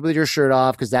messages with your shirt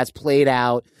off because that's played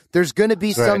out. There's going to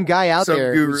be some guy out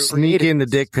there who sneak in the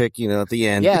dick pic, at the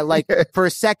end. Yeah, like for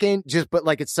a second, but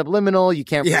like it's subliminal. You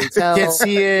can't really tell. Can't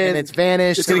see it. And it's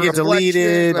vanished. It's going to get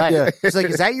deleted. Right. Yeah. It's like,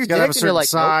 is that your dick? Have a certain like,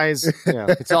 size. Nope.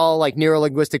 Yeah. It's all like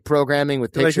neuro-linguistic programming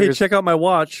with pictures. Like, hey, check out my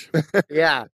watch.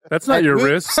 Yeah. That's not your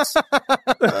wrist.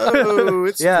 Oh,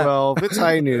 it's 12. It's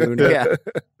high noon. Yeah.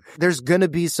 There's going to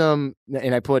be some,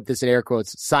 and I put this in air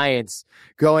quotes, science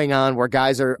going on where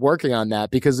guys are working on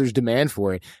that because there's demand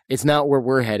for it. It's not where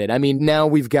we're headed. I mean, now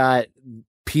we've got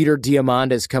Peter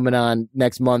Diamandis coming on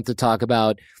next month to talk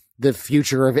about the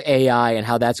future of AI and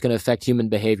how that's going to affect human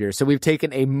behavior. So we've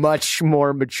taken a much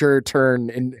more mature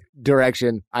turn in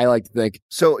direction, I like to think.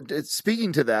 So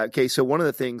speaking to that, okay, so one of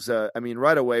the things,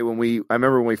 right away I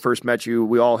remember when we first met you,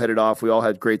 we all hit it off. We all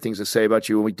had great things to say about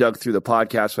you. When we dug through the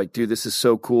podcast, like, dude, this is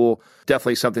so cool.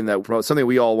 Definitely something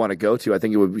we all want to go to. I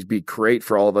think it would be great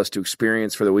for all of us to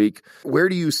experience for the week. Where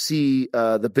do you see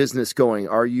the business going?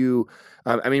 Are you...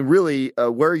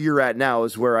 where you're at now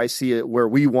is where I see it, where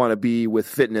we want to be with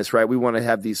fitness, right? We want to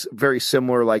have these very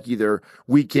similar, like either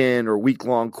weekend or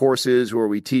week-long courses where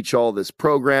we teach all this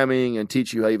programming and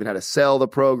teach you how to sell the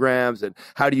programs and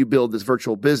how do you build this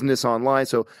virtual business online.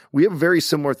 So we have very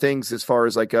similar things as far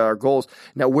as like our goals.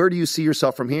 Now, where do you see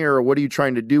yourself from here, or what are you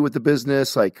trying to do with the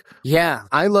business? Yeah,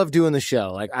 I love doing the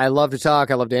show. Like, I love to talk.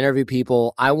 I love to interview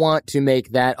people. I want to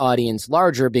make that audience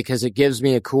larger because it gives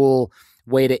me a cool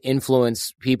way to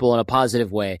influence people in a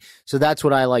positive way. So that's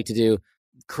what I like to do.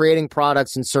 Creating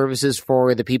products and services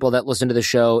for the people that listen to the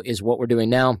show is what we're doing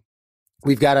now.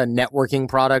 We've got a networking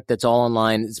product that's all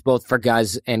online. It's both for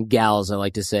guys and gals, I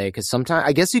like to say, because sometimes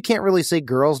I guess you can't really say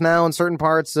girls now in certain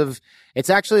parts of it's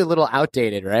actually a little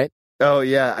outdated, right? Oh,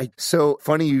 yeah. So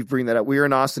funny you bring that up. We were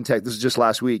in Austin, Texas. This is just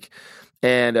last week.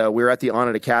 And we were at the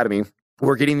Onnit Academy.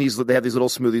 We're getting they have these little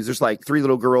smoothies. There's like 3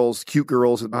 little girls, cute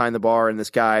girls behind the bar and this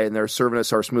guy, and they're serving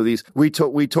us our smoothies. We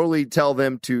totally tell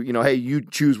them to, hey, you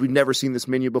choose. We've never seen this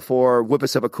menu before. Whip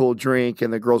us up a cool drink.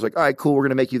 And the girl's like, all right, cool. We're going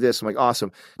to make you this. I'm like,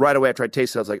 awesome. Right away after I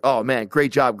tasted it, I was like, oh man,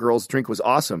 great job, girls. The drink was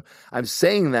awesome. I'm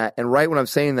saying that. And right when I'm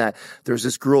saying that, there's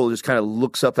this girl who just kind of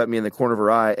looks up at me in the corner of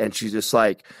her eye, and she's just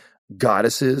like,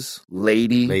 goddesses,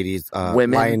 ladies,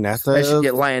 women,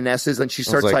 lionesses, and she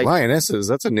starts like lionesses.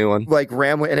 That's a new one. Like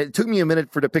rambling, and it took me a minute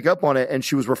to pick up on it. And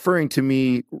she was referring to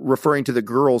the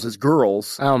girls as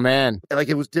girls. Oh man, and like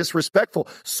it was disrespectful.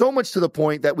 So much to the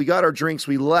point that we got our drinks,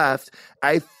 we left.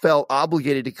 I felt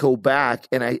obligated to go back,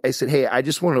 and I said, "Hey, I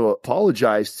just want to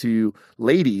apologize to you,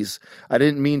 ladies. I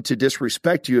didn't mean to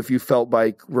disrespect you. If you felt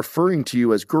by referring to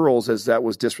you as girls as that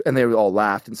was and they all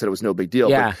laughed and said it was no big deal.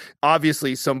 Yeah. But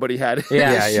obviously somebody had an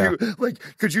issue. Like,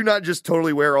 could you not just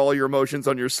totally wear all your emotions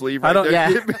on your sleeve? Right?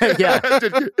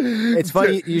 It's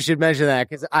funny you should mention that,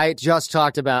 because I just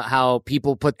talked about how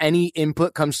people put any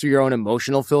input comes through your own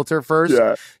emotional filter first.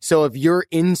 Yeah. So if you're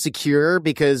insecure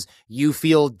because you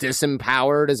feel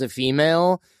disempowered as a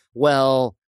female,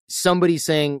 well, somebody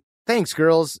saying, thanks,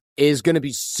 girls, is going to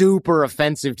be super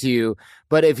offensive to you.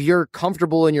 But if you're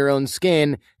comfortable in your own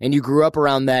skin and you grew up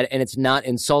around that and it's not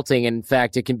insulting, in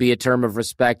fact, it can be a term of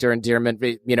respect or endearment,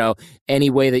 any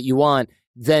way that you want,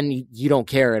 then you don't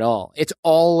care at all. It's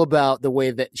all about the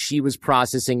way that she was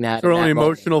processing that. Her own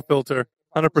emotional filter.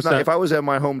 100%. If I was at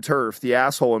my home turf, the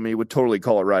asshole in me would totally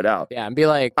call it right out. Yeah, and be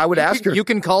like, I would ask her. You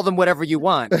can call them whatever you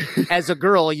want. As a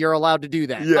girl, you're allowed to do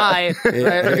that. Yeah. I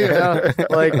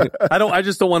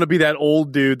just don't want to be that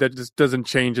old dude that just doesn't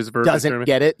change his verbiage. Doesn't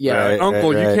get it. Yeah,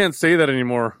 Uncle, you can't say that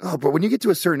anymore. Oh, but when you get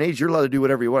to a certain age, you're allowed to do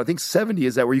whatever you want. I think 70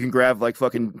 is that where you can grab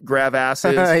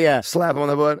asses, slap them on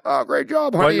the butt. Oh, great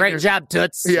job, honey. Great job,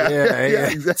 toots. Yeah,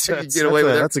 exactly. You get away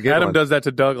with it. That's a good Adam one. does that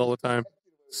to Doug all the time.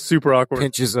 Super awkward.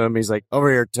 Pinches him. He's like, over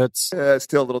here, toots.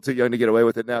 Still a little too young to get away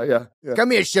with it now. Yeah.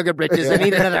 Come here, sugar britches. I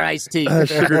need another iced tea.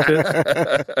 Sugar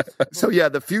tits. So yeah,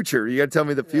 the future. You got to tell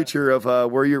me the future of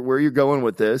where you're going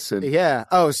with this. And yeah.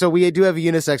 Oh, so we do have a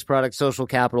unisex product, Social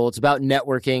Capital. It's about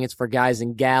networking. It's for guys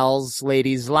and gals,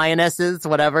 ladies, lionesses,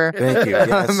 whatever. Thank you.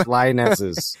 Yes,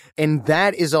 lionesses. And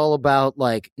that is all about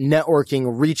like networking,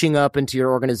 reaching up into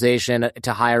your organization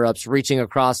to higher ups, reaching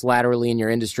across laterally in your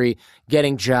industry,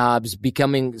 getting jobs,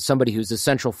 becoming somebody who's a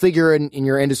central figure in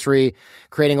your industry,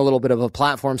 creating a little bit of a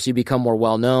platform so you become more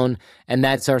well known. And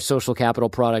that's our Social Capital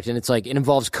product. And it's like, it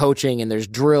involves coaching and there's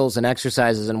drills and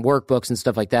exercises and workbooks and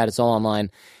stuff like that. It's all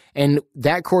online. And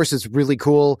that course is really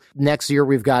cool. Next year,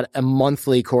 we've got a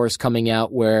monthly course coming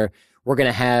out where we're going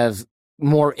to have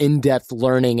more in-depth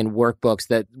learning and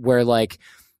workbooks where like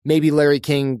maybe Larry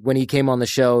King, when he came on the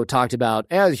show, talked about,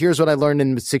 here's what I learned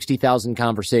in 60,000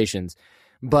 conversations.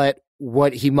 But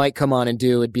what he might come on and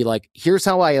do would be like, here's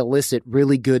how I elicit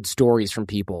really good stories from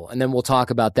people. And then we'll talk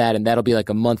about that. And that'll be like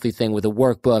a monthly thing with a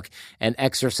workbook and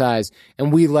exercise.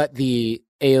 And we let the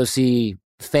AOC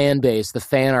fan base, the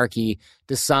fanarchy,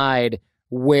 decide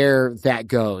where that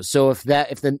goes. So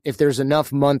if there's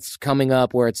enough months coming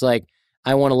up where it's like,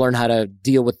 I want to learn how to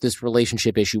deal with this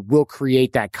relationship issue, we'll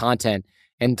create that content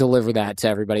and deliver that to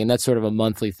everybody. And that's sort of a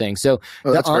monthly thing. So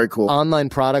that's very cool. Online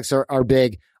products are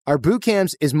big. Our boot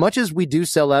camps, as much as we do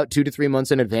sell out 2 to 3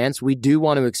 months in advance, we do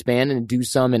want to expand and do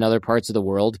some in other parts of the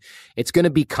world. It's going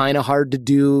to be kind of hard to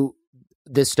do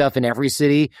this stuff in every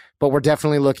city, but we're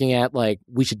definitely looking at like,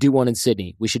 we should do one in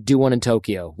Sydney. We should do one in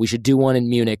Tokyo. We should do one in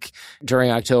Munich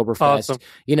during Oktoberfest.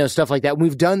 Awesome. Stuff like that.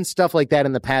 We've done stuff like that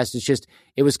in the past. It's just,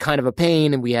 it was kind of a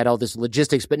pain and we had all this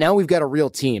logistics, but now we've got a real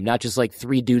team, not just like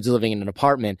 3 dudes living in an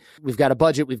apartment. We've got a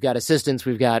budget. We've got assistants.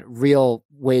 We've got real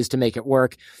ways to make it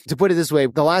work. To put it this way,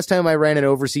 the last time I ran an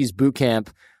overseas boot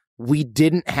camp, we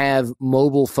didn't have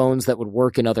mobile phones that would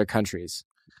work in other countries.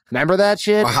 Remember that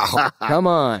shit? Wow. Come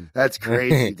on. That's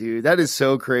crazy, dude. That is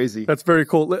so crazy. That's very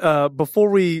cool. Before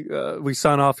we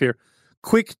sign off here,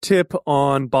 quick tip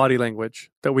on body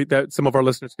language that some of our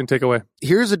listeners can take away.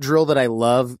 Here's a drill that I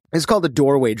love. It's called the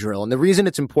doorway drill. And the reason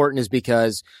it's important is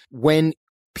because when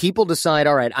people decide,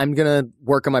 all right, I'm going to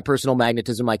work on my personal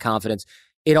magnetism, my confidence,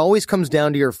 it always comes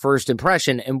down to your first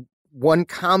impression. And one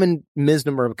common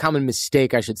misnomer, a common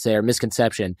mistake, I should say, or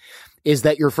misconception, is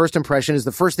that your first impression is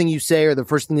the first thing you say or the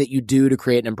first thing that you do to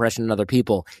create an impression in other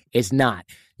people. It's not.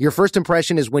 Your first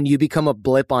impression is when you become a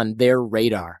blip on their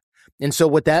radar. And so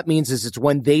what that means is it's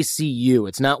when they see you.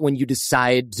 It's not when you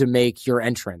decide to make your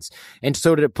entrance. And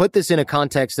so to put this in a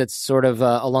context that's sort of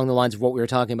along the lines of what we were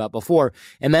talking about before,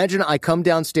 imagine I come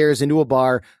downstairs into a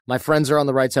bar. My friends are on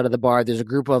the right side of the bar. There's a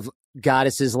group of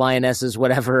goddesses, lionesses,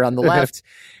 whatever on the left.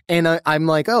 And I'm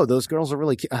like, oh, those girls are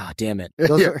really cute. Oh, damn it.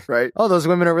 Right. Oh, those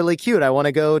women are really cute. I want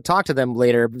to go talk to them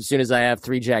later as soon as I have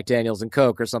 3 Jack Daniels and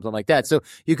Coke or something like that. So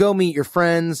you go meet your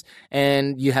friends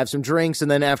and you have some drinks.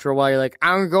 And then after a while, you're like,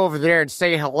 I'm going to go over there and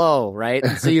say hello. Right.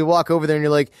 And so you walk over there and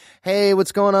you're like, hey,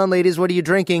 what's going on, ladies? What are you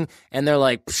drinking? And they're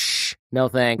like, psh, no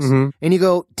thanks. Mm-hmm. And you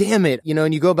go, damn it.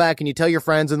 And you go back and you tell your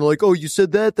friends and they're like, oh, you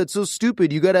said that? That's so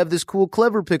stupid. You got to have this cool,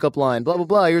 clever pickup line, blah, blah,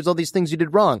 blah. Here's all these things you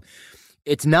did wrong.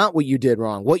 It's not what you did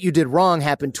wrong. What you did wrong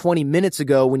happened 20 minutes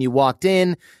ago when you walked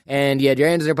in and you had your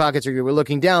hands in your pockets or you were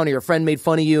looking down or your friend made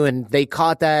fun of you and they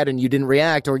caught that and you didn't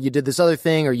react, or you did this other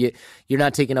thing, or you're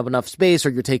not taking up enough space, or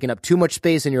you're taking up too much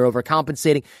space and you're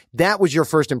overcompensating. That was your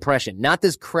first impression, not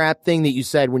this crap thing that you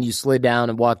said when you slid down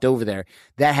and walked over there.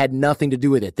 That had nothing to do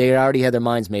with it. They already had their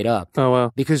minds made up. Oh,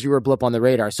 wow. Because you were a blip on the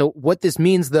radar. So what this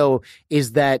means, though,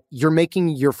 is that you're making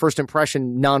your first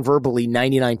impression non-verbally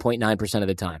 99.9% of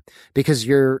the time, because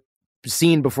you're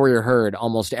seen before you're heard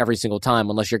almost every single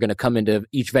time, unless you're going to come into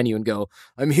each venue and go,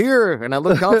 I'm here and I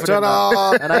look confident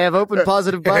and I have open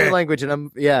positive body language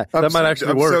and that might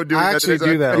actually work. So I actually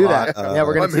do that a lot.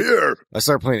 I'm here. I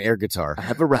start playing air guitar. I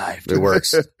have arrived. It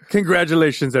works.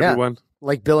 Congratulations, everyone.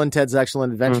 Like Bill and Ted's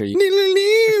Excellent Adventure.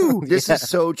 This is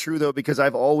so true though, because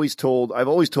I've always told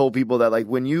people that like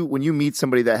when you meet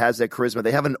somebody that has that charisma,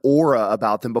 they have an aura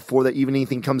about them before that even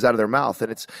anything comes out of their mouth,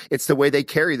 and it's the way they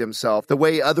carry themselves, the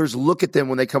way others look at them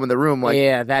when they come in the room. Like,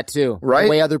 yeah, that too. Right? The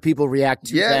way other people react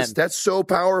to them. Yes, that's so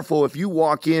powerful. If you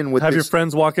walk in with your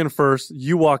friends walk in first,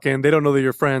 you walk in, they don't know that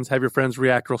you're friends, have your friends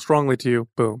react real strongly to you,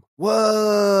 boom.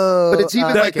 Whoa! But it's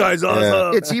even that guy's awesome.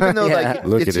 Yeah. It's even though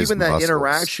it's even that muscles.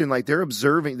 interaction, like they're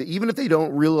observing. Even if they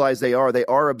don't realize they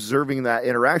are observing that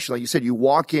interaction. Like you said, you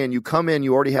walk in, you come in,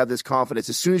 you already have this confidence.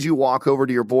 As soon as you walk over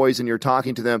to your boys and you're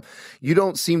talking to them, you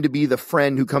don't seem to be the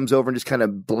friend who comes over and just kind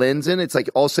of blends in. It's like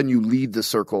all of a sudden you lead the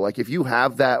circle. Like if you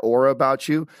have that aura about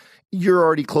you, you're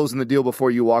already closing the deal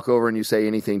before you walk over and you say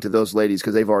anything to those ladies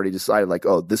because they've already decided, like,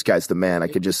 oh, this guy's the man. I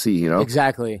could just see,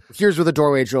 Exactly. Here's where the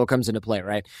doorway drill comes into play,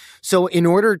 right? So in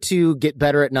order to get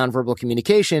better at nonverbal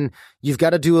communication, you've got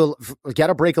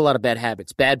to break a lot of bad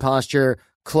habits, bad posture,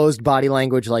 closed body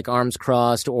language like arms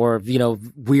crossed, or,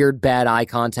 weird bad eye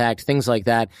contact, things like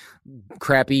that,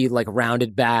 crappy, like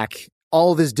rounded back,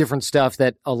 all this different stuff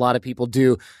that a lot of people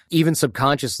do, even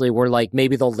subconsciously, where like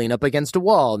maybe they'll lean up against a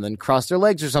wall and then cross their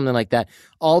legs or something like that.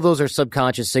 All those are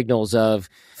subconscious signals of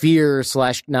fear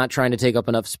 / not trying to take up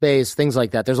enough space, things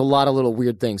like that. There's a lot of little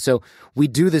weird things. So we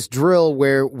do this drill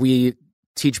where we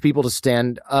teach people to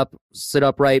stand up, sit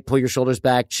upright, pull your shoulders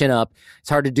back, chin up. It's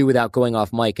hard to do without going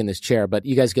off mic in this chair, but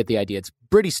you guys get the idea. It's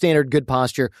pretty standard, good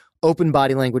posture, open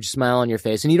body language, smile on your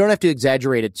face. And you don't have to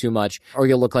exaggerate it too much or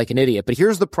you'll look like an idiot. But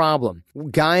here's the problem.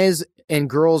 Guys and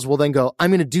girls will then go,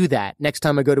 I'm going to do that next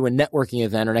time I go to a networking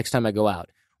event or next time I go out.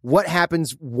 What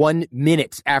happens 1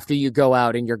 minute after you go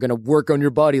out and you're going to work on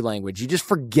your body language? You just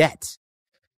forget.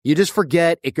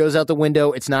 It goes out the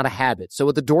window. It's not a habit. So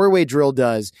what the doorway drill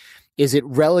does is it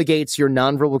relegates your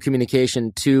nonverbal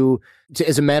communication to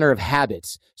as a matter of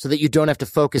habits so that you don't have to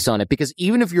focus on it. Because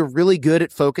even if you're really good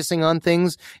at focusing on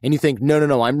things and you think,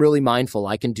 no, I'm really mindful,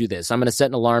 I can do this, I'm going to set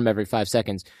an alarm every 5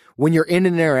 seconds. When you're in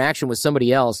an interaction with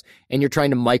somebody else and you're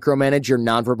trying to micromanage your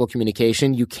nonverbal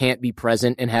communication, you can't be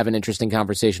present and have an interesting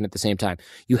conversation at the same time.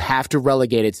 You have to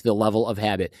relegate it to the level of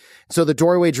habit. So the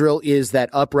doorway drill is that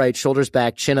upright, shoulders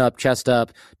back, chin up, chest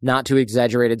up, not too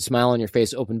exaggerated, smile on your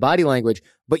face, open body language.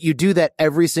 But you do that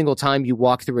every single time you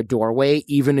walk through a doorway,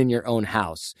 even in your own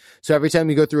house. So every time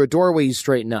you go through a doorway, you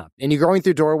straighten up. And you're going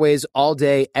through doorways all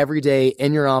day, every day,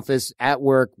 in your office, at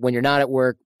work, when you're not at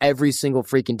work, every single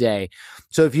freaking day.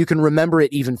 So if you can remember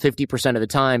it even 50% of the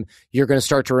time, you're going to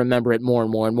start to remember it more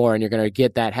and more and more, and you're going to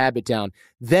get that habit down.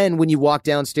 Then when you walk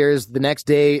downstairs the next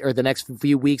day or the next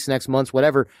few weeks, next months,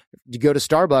 whatever, you go to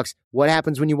Starbucks, what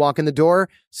happens when you walk in the door?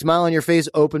 Smile on your face,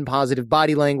 open, positive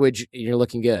body language, you're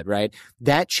looking good, right?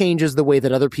 That changes the way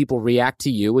that other people react to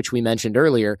you, which we mentioned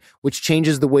earlier, which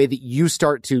changes the way that you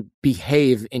start to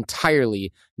behave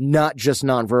entirely, not just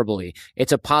non-verbally.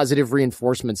 It's a positive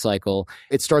reinforcement cycle.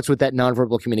 It starts with that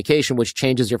nonverbal communication, which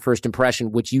changes your first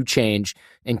impression, which you change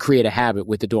and create a habit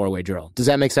with the doorway drill. Does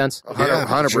that make sense?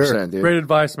 100%, dude. Great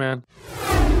advice, man.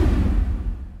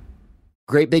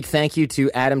 Great big thank you to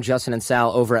Adam, Justin, and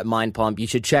Sal over at Mind Pump. You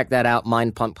should check that out,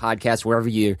 Mind Pump Podcast, wherever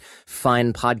you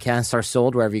find podcasts are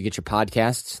sold, wherever you get your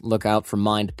podcasts. Look out for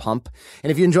Mind Pump.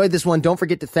 And if you enjoyed this one, don't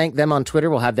forget to thank them on Twitter.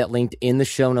 We'll have that linked in the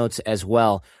show notes as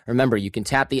well. Remember, you can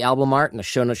tap the album art and the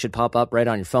show notes should pop up right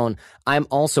on your phone. I'm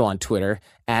also on Twitter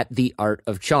at The Art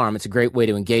of Charm. It's a great way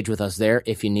to engage with us there.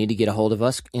 If you need to get a hold of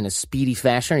us in a speedy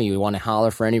fashion or you want to holler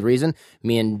for any reason,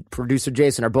 me and producer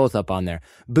Jason are both up on there.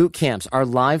 Boot camps, our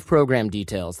live program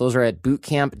details, those are at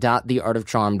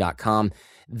bootcamp.theartofcharm.com.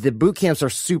 The boot camps are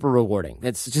super rewarding.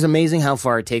 It's just amazing how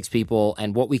far it takes people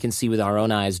and what we can see with our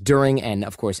own eyes during and,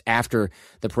 of course, after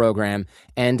the program.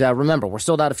 And remember, we're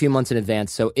sold out a few months in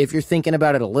advance, so if you're thinking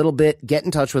about it a little bit, get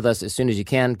in touch with us as soon as you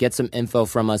can. Get some info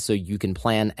from us so you can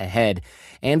plan ahead.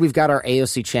 And we've got our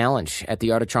AOC challenge at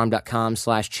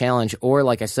theartofcharm.com/challenge. Or,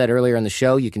 like I said earlier in the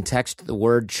show, you can text the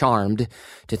word charmed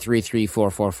to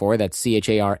 33444. That's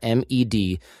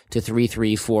CHARMED to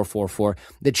 33444.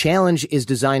 The challenge is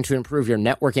designed to improve your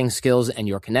networking skills and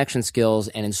your connection skills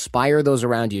and inspire those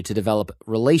around you to develop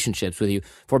relationships with you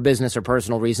for business or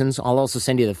personal reasons. I'll also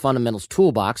send you the fundamentals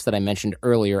toolbox that I mentioned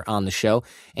earlier on the show.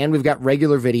 And we've got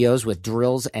regular videos with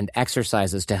drills and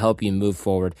exercises to help you move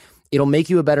forward. It'll make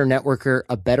you a better networker,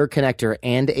 a better connector,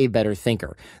 and a better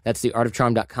thinker. That's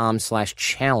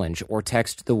theartofcharm.com/challenge, or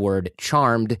text the word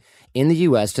charmed in the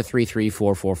U.S. to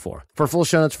 33444. For full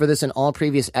show notes for this and all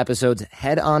previous episodes,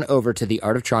 head on over to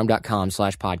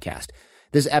theartofcharm.com/podcast.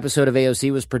 This episode of AOC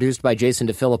was produced by Jason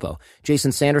DeFilippo.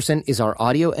 Jason Sanderson is our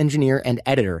audio engineer and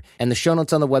editor, and the show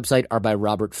notes on the website are by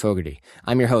Robert Fogarty.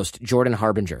 I'm your host, Jordan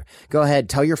Harbinger. Go ahead,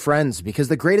 tell your friends, because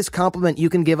the greatest compliment you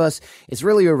can give us is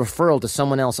really a referral to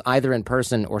someone else, either in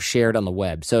person or shared on the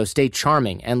web. So stay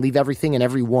charming and leave everything and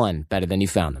everyone better than you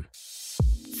found them.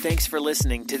 Thanks for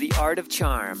listening to The Art of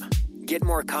Charm. Get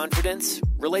more confidence,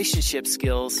 relationship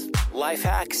skills, life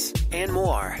hacks, and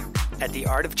more at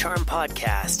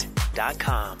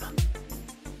theartofcharmpodcast.com.